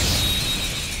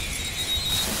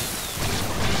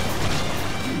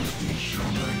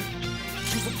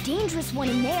 There's a dangerous one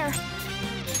in there.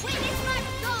 Witness my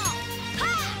resolve!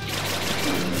 Ha!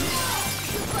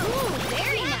 Ooh,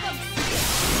 very nice.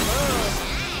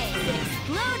 Nice. It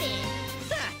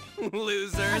exploded. A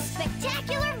Losers.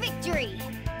 spectacular victory.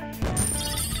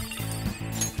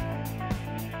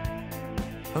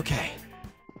 Okay.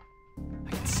 I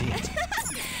can see it.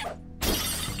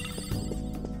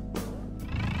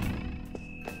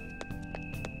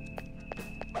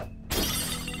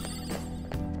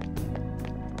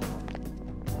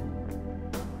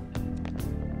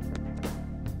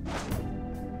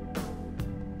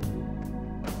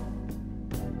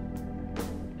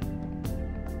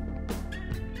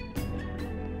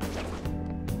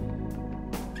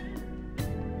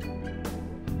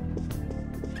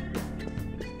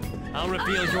 I'll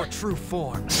reveal your true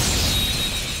form. Now's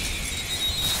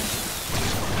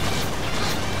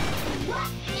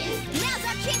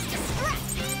our chance to strike!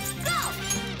 Go!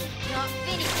 Not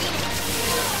finishing.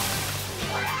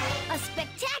 A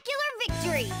spectacular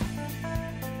victory.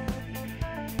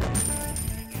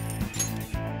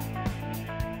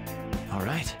 All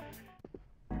right,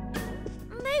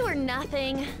 They were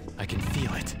nothing. I can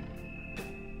feel it.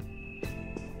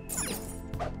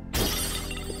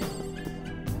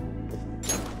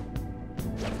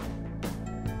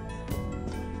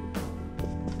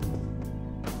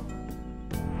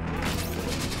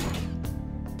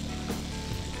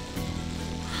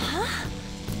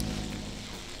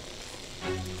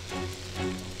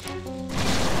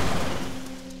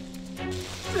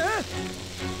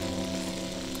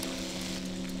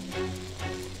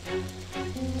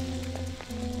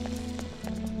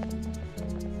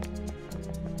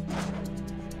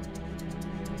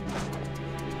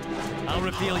 I'll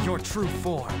reveal your true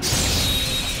form.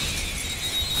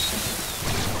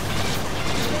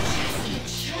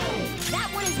 That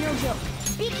one is no joke.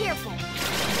 Be careful.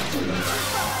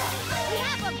 We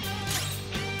have him.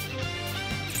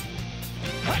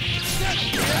 Nice.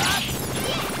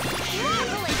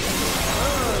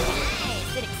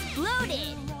 It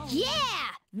exploded. Yeah!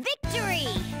 Victory!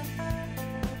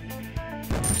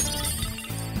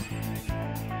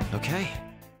 Okay.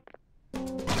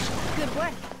 Good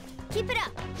work. Keep it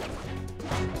up.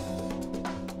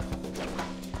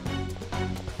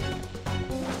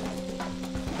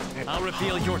 I'll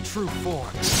reveal your true form.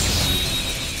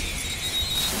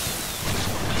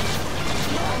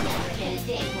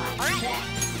 Alright,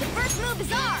 the first move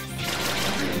is ours!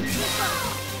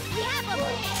 We have him!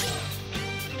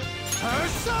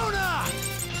 Persona!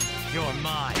 You're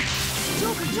mine.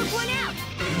 Joker took one out!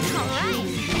 Alright!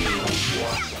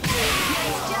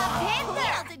 Nice job, Panther! You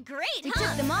all did great, huh? We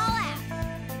took them all out!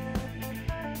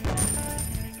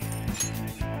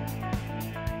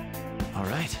 All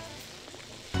right.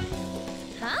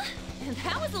 Huh?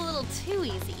 That was a little too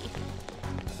easy.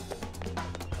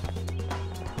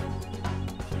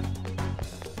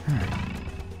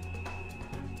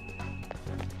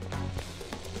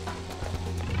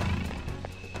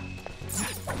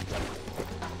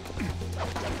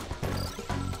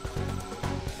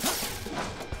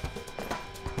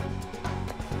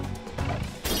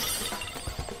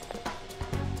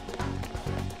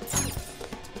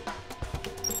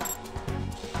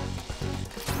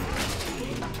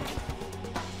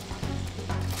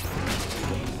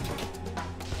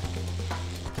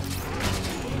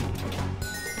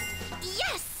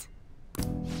 Yes!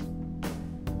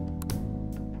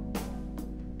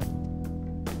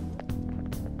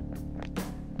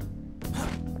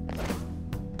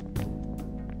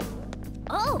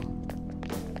 Oh!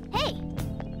 Hey!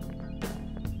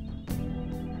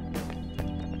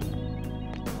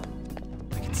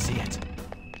 I can see it.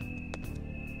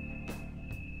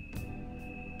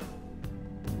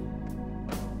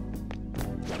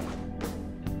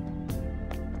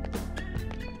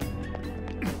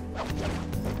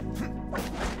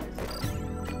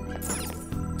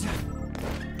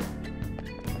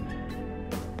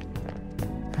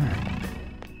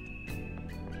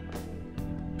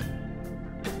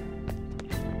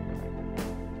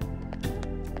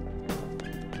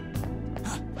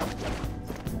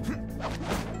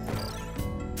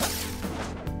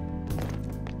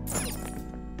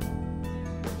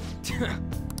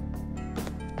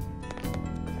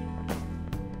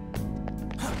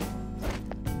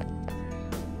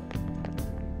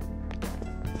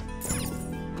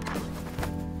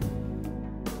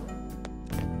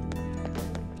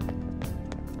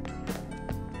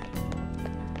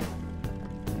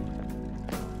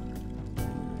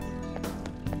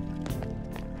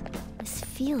 This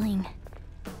feeling.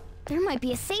 There might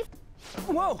be a safe.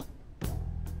 Whoa!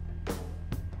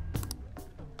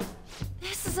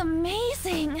 This is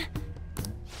amazing!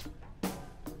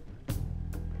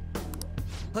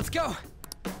 Let's go!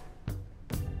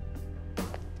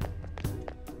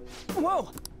 Whoa!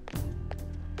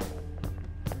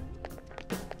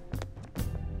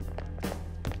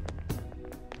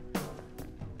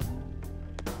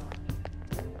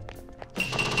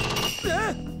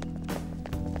 Ah!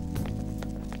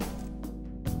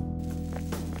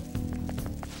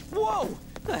 Whoa!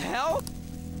 The hell?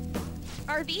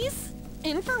 Are these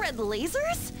infrared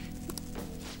lasers?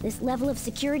 This level of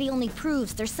security only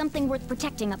proves there's something worth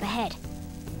protecting up ahead.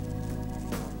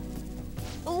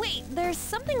 Wait, there's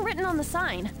something written on the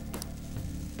sign.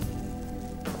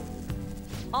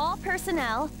 All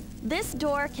personnel, this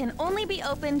door can only be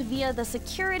opened via the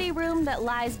security room that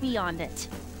lies beyond it.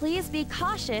 Please be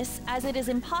cautious, as it is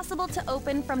impossible to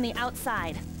open from the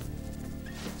outside.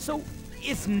 So,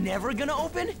 it's never gonna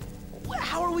open?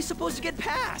 How are we supposed to get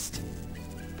past?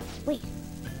 Wait,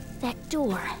 that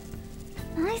door.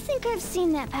 I think I've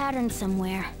seen that pattern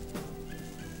somewhere.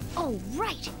 Oh,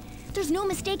 right! There's no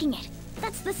mistaking it.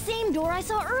 That's the same door I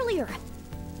saw earlier.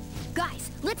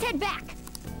 Guys, let's head back.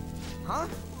 Huh?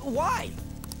 Why?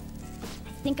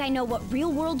 I think I know what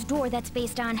real-world door that's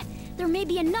based on. There may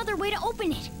be another way to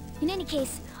open it. In any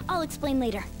case, I'll explain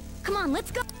later. Come on,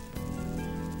 let's go.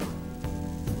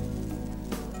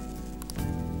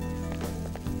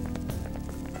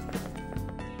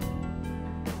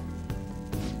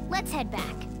 Let's head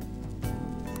back.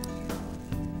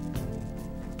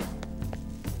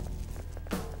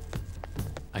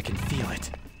 I can feel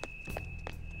it.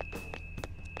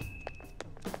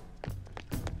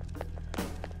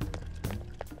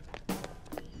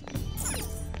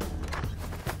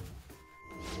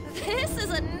 This is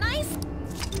a nice...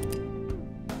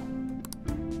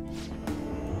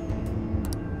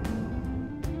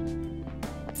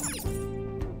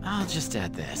 I'll just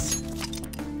add this.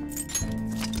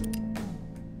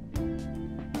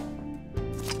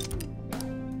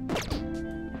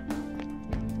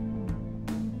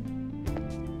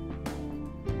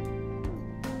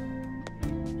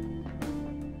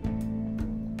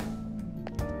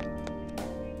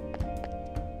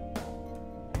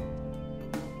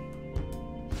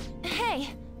 Hey!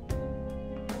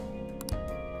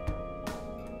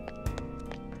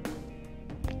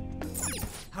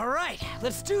 All right,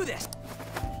 let's do this.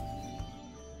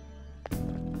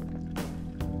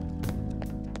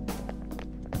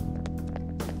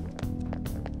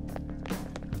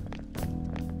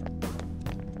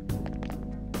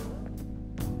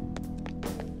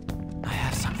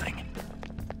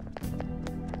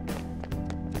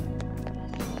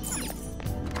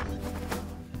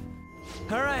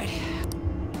 right.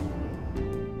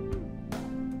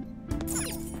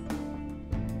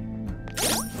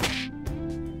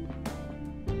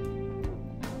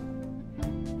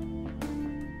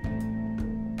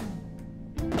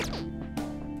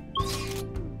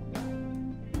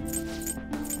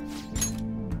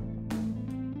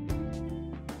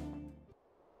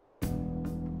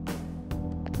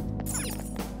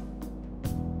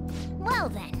 Well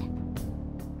then.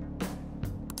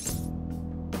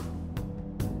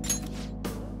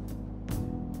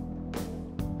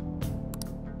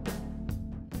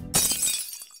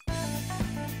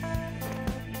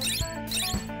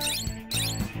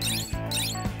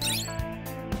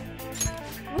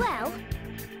 Well.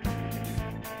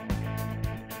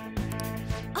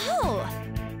 Oh!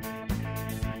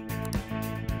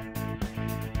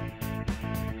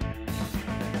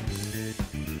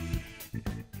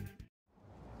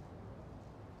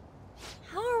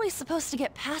 How are we supposed to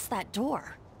get past that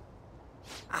door?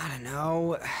 I don't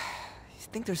know. You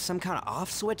think there's some kind of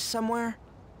off switch somewhere?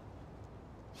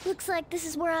 Looks like this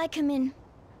is where I come in.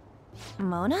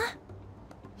 Mona?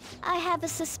 I have a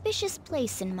suspicious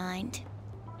place in mind.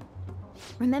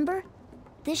 Remember?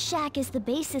 This shack is the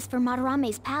basis for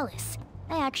Madarame's palace.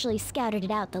 I actually scouted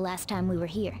it out the last time we were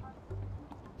here.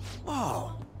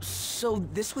 Whoa. So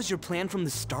this was your plan from the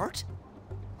start?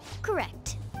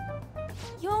 Correct.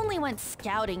 You only went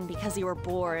scouting because you were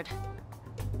bored.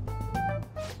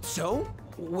 So?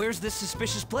 Where's this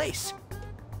suspicious place?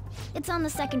 It's on the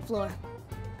second floor.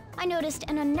 I noticed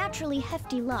an unnaturally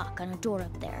hefty lock on a door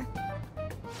up there.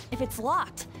 If it's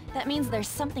locked, that means there's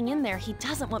something in there he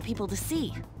doesn't want people to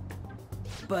see.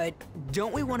 But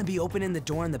don't we want to be opening the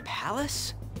door in the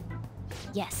palace?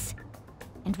 Yes.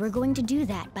 And we're going to do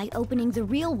that by opening the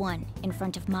real one in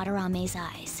front of Madarame's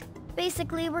eyes.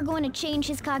 Basically, we're going to change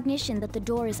his cognition that the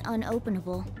door is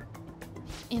unopenable.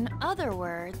 In other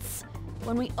words,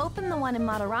 when we open the one in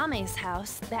Madarame's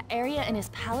house, that area in his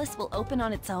palace will open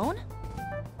on its own?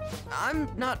 I'm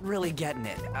not really getting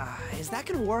it. Is that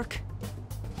gonna work?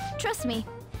 Trust me,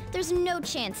 there's no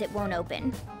chance it won't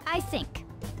open. I think.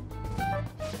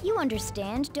 You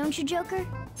understand, don't you, Joker?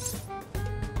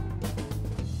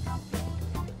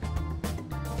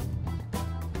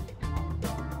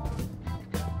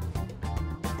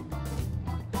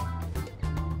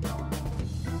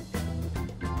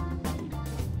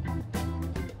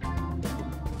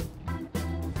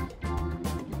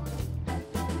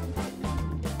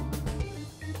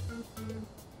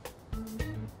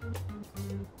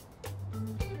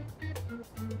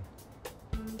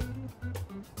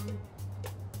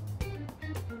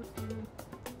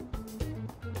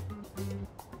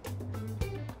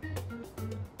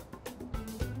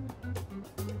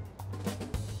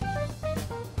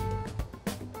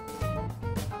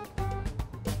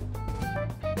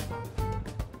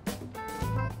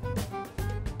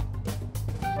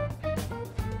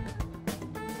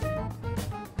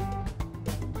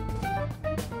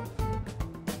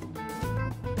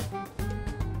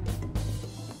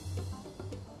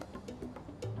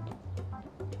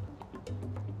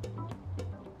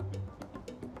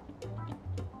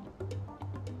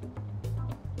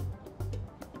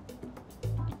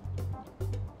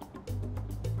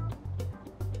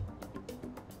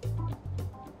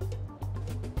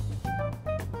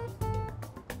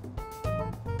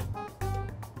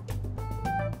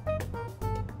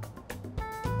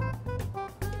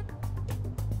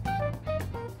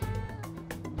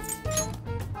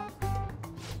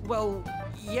 Well,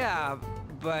 yeah,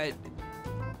 but...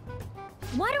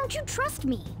 Why don't you trust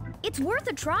me? It's worth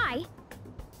a try.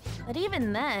 But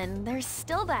even then, there's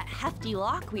still that hefty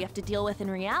lock we have to deal with in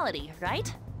reality,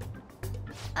 right?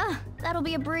 That'll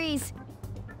be a breeze.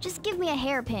 Just give me a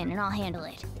hairpin and I'll handle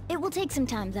it. It will take some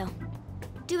time, though.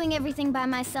 Doing everything by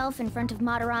myself in front of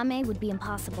Madarame would be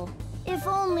impossible. If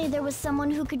only there was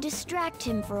someone who could distract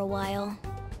him for a while.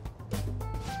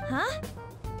 Huh?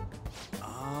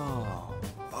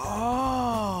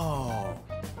 Oh.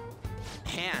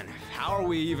 Man, how are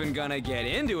we even gonna get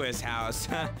into his house?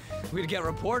 We'd get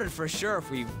reported for sure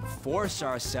if we force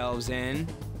ourselves in.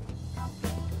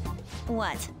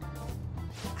 What?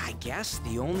 I guess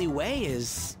the only way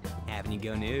is having you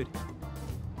go nude.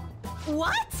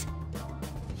 What?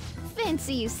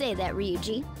 Fancy you say that,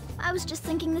 Ryuji. I was just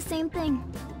thinking the same thing.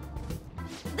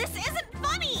 This isn't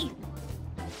funny!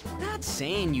 Not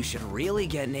saying you should really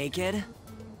get naked.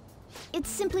 It's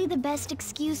simply the best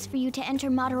excuse for you to enter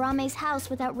Madarame's house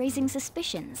without raising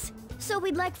suspicions. So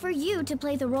we'd like for you to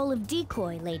play the role of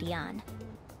decoy, Lady Ann.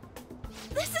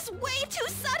 This is way too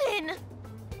sudden!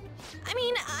 I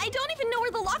mean, I don't even know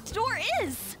where the locked door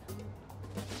is!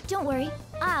 Don't worry,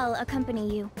 I'll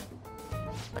accompany you.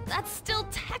 But that's still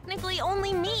technically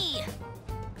only me.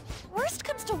 Worst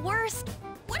comes to worst,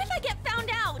 what if I get found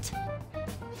out?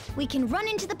 We can run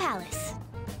into the palace.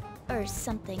 Or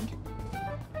something.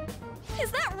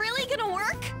 Is that really gonna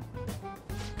work?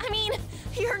 I mean,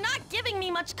 you're not giving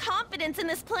me much confidence in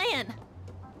this plan.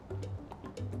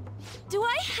 Do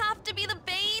I have to be the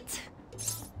bait?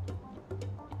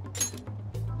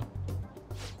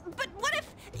 But what if,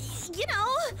 you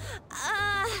know,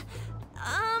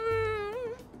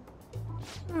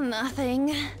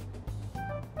 nothing.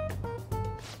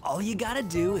 All you gotta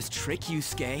do is trick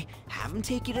Yusuke, have him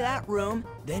take you to that room,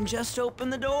 then just open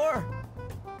the door.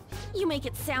 You make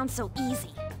it sound so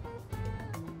easy.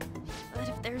 But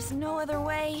if there's no other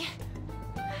way,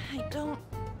 I don't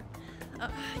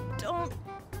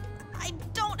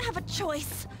have a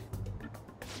choice.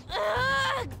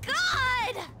 Ugh,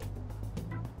 God!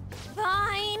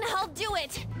 Fine, I'll do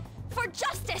it. For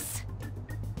justice!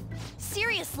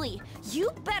 Seriously, you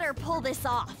better pull this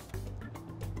off.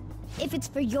 If it's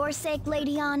for your sake,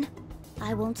 Lady Ann,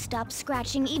 I won't stop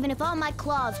scratching even if all my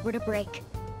claws were to break.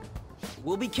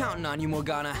 We'll be counting on you,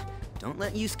 Morgana. Don't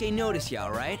let Yusuke notice you,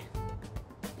 alright?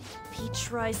 If he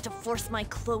tries to force my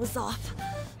clothes off,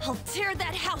 I'll tear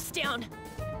that house down.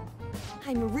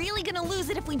 I'm really gonna lose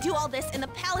it if we do all this and the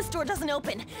palace door doesn't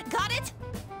open. Got it?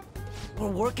 We're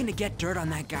working to get dirt on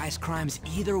that guy's crimes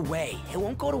either way. It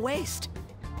won't go to waste.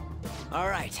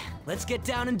 Alright, let's get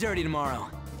down and dirty tomorrow.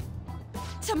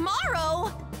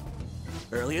 Tomorrow?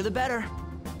 Earlier the better.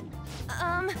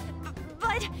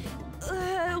 But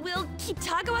will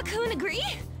Kitagawa-kun agree?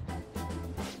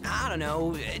 I don't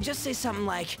know, just say something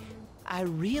like, I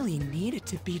really need it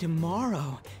to be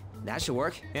tomorrow. That should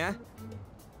work, yeah?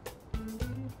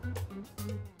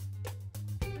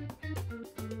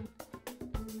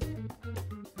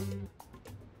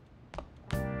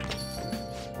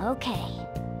 Okay.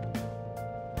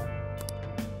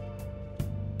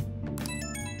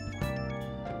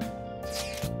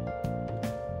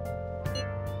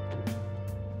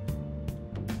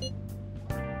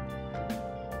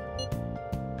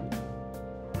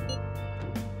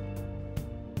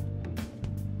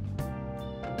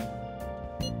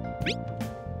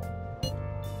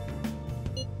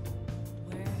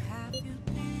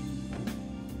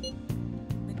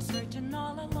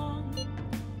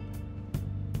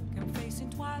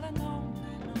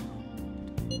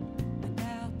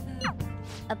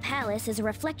 A palace is a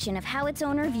reflection of how its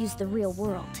owner views the real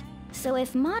world. So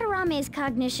if Madarame's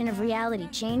cognition of reality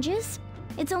changes,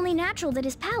 it's only natural that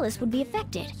his palace would be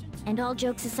affected. And all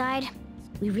jokes aside,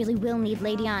 we really will need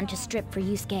Lady Ann to strip for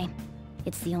Yusuke.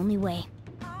 It's the only way.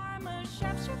 I'm a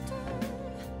sharpshooter.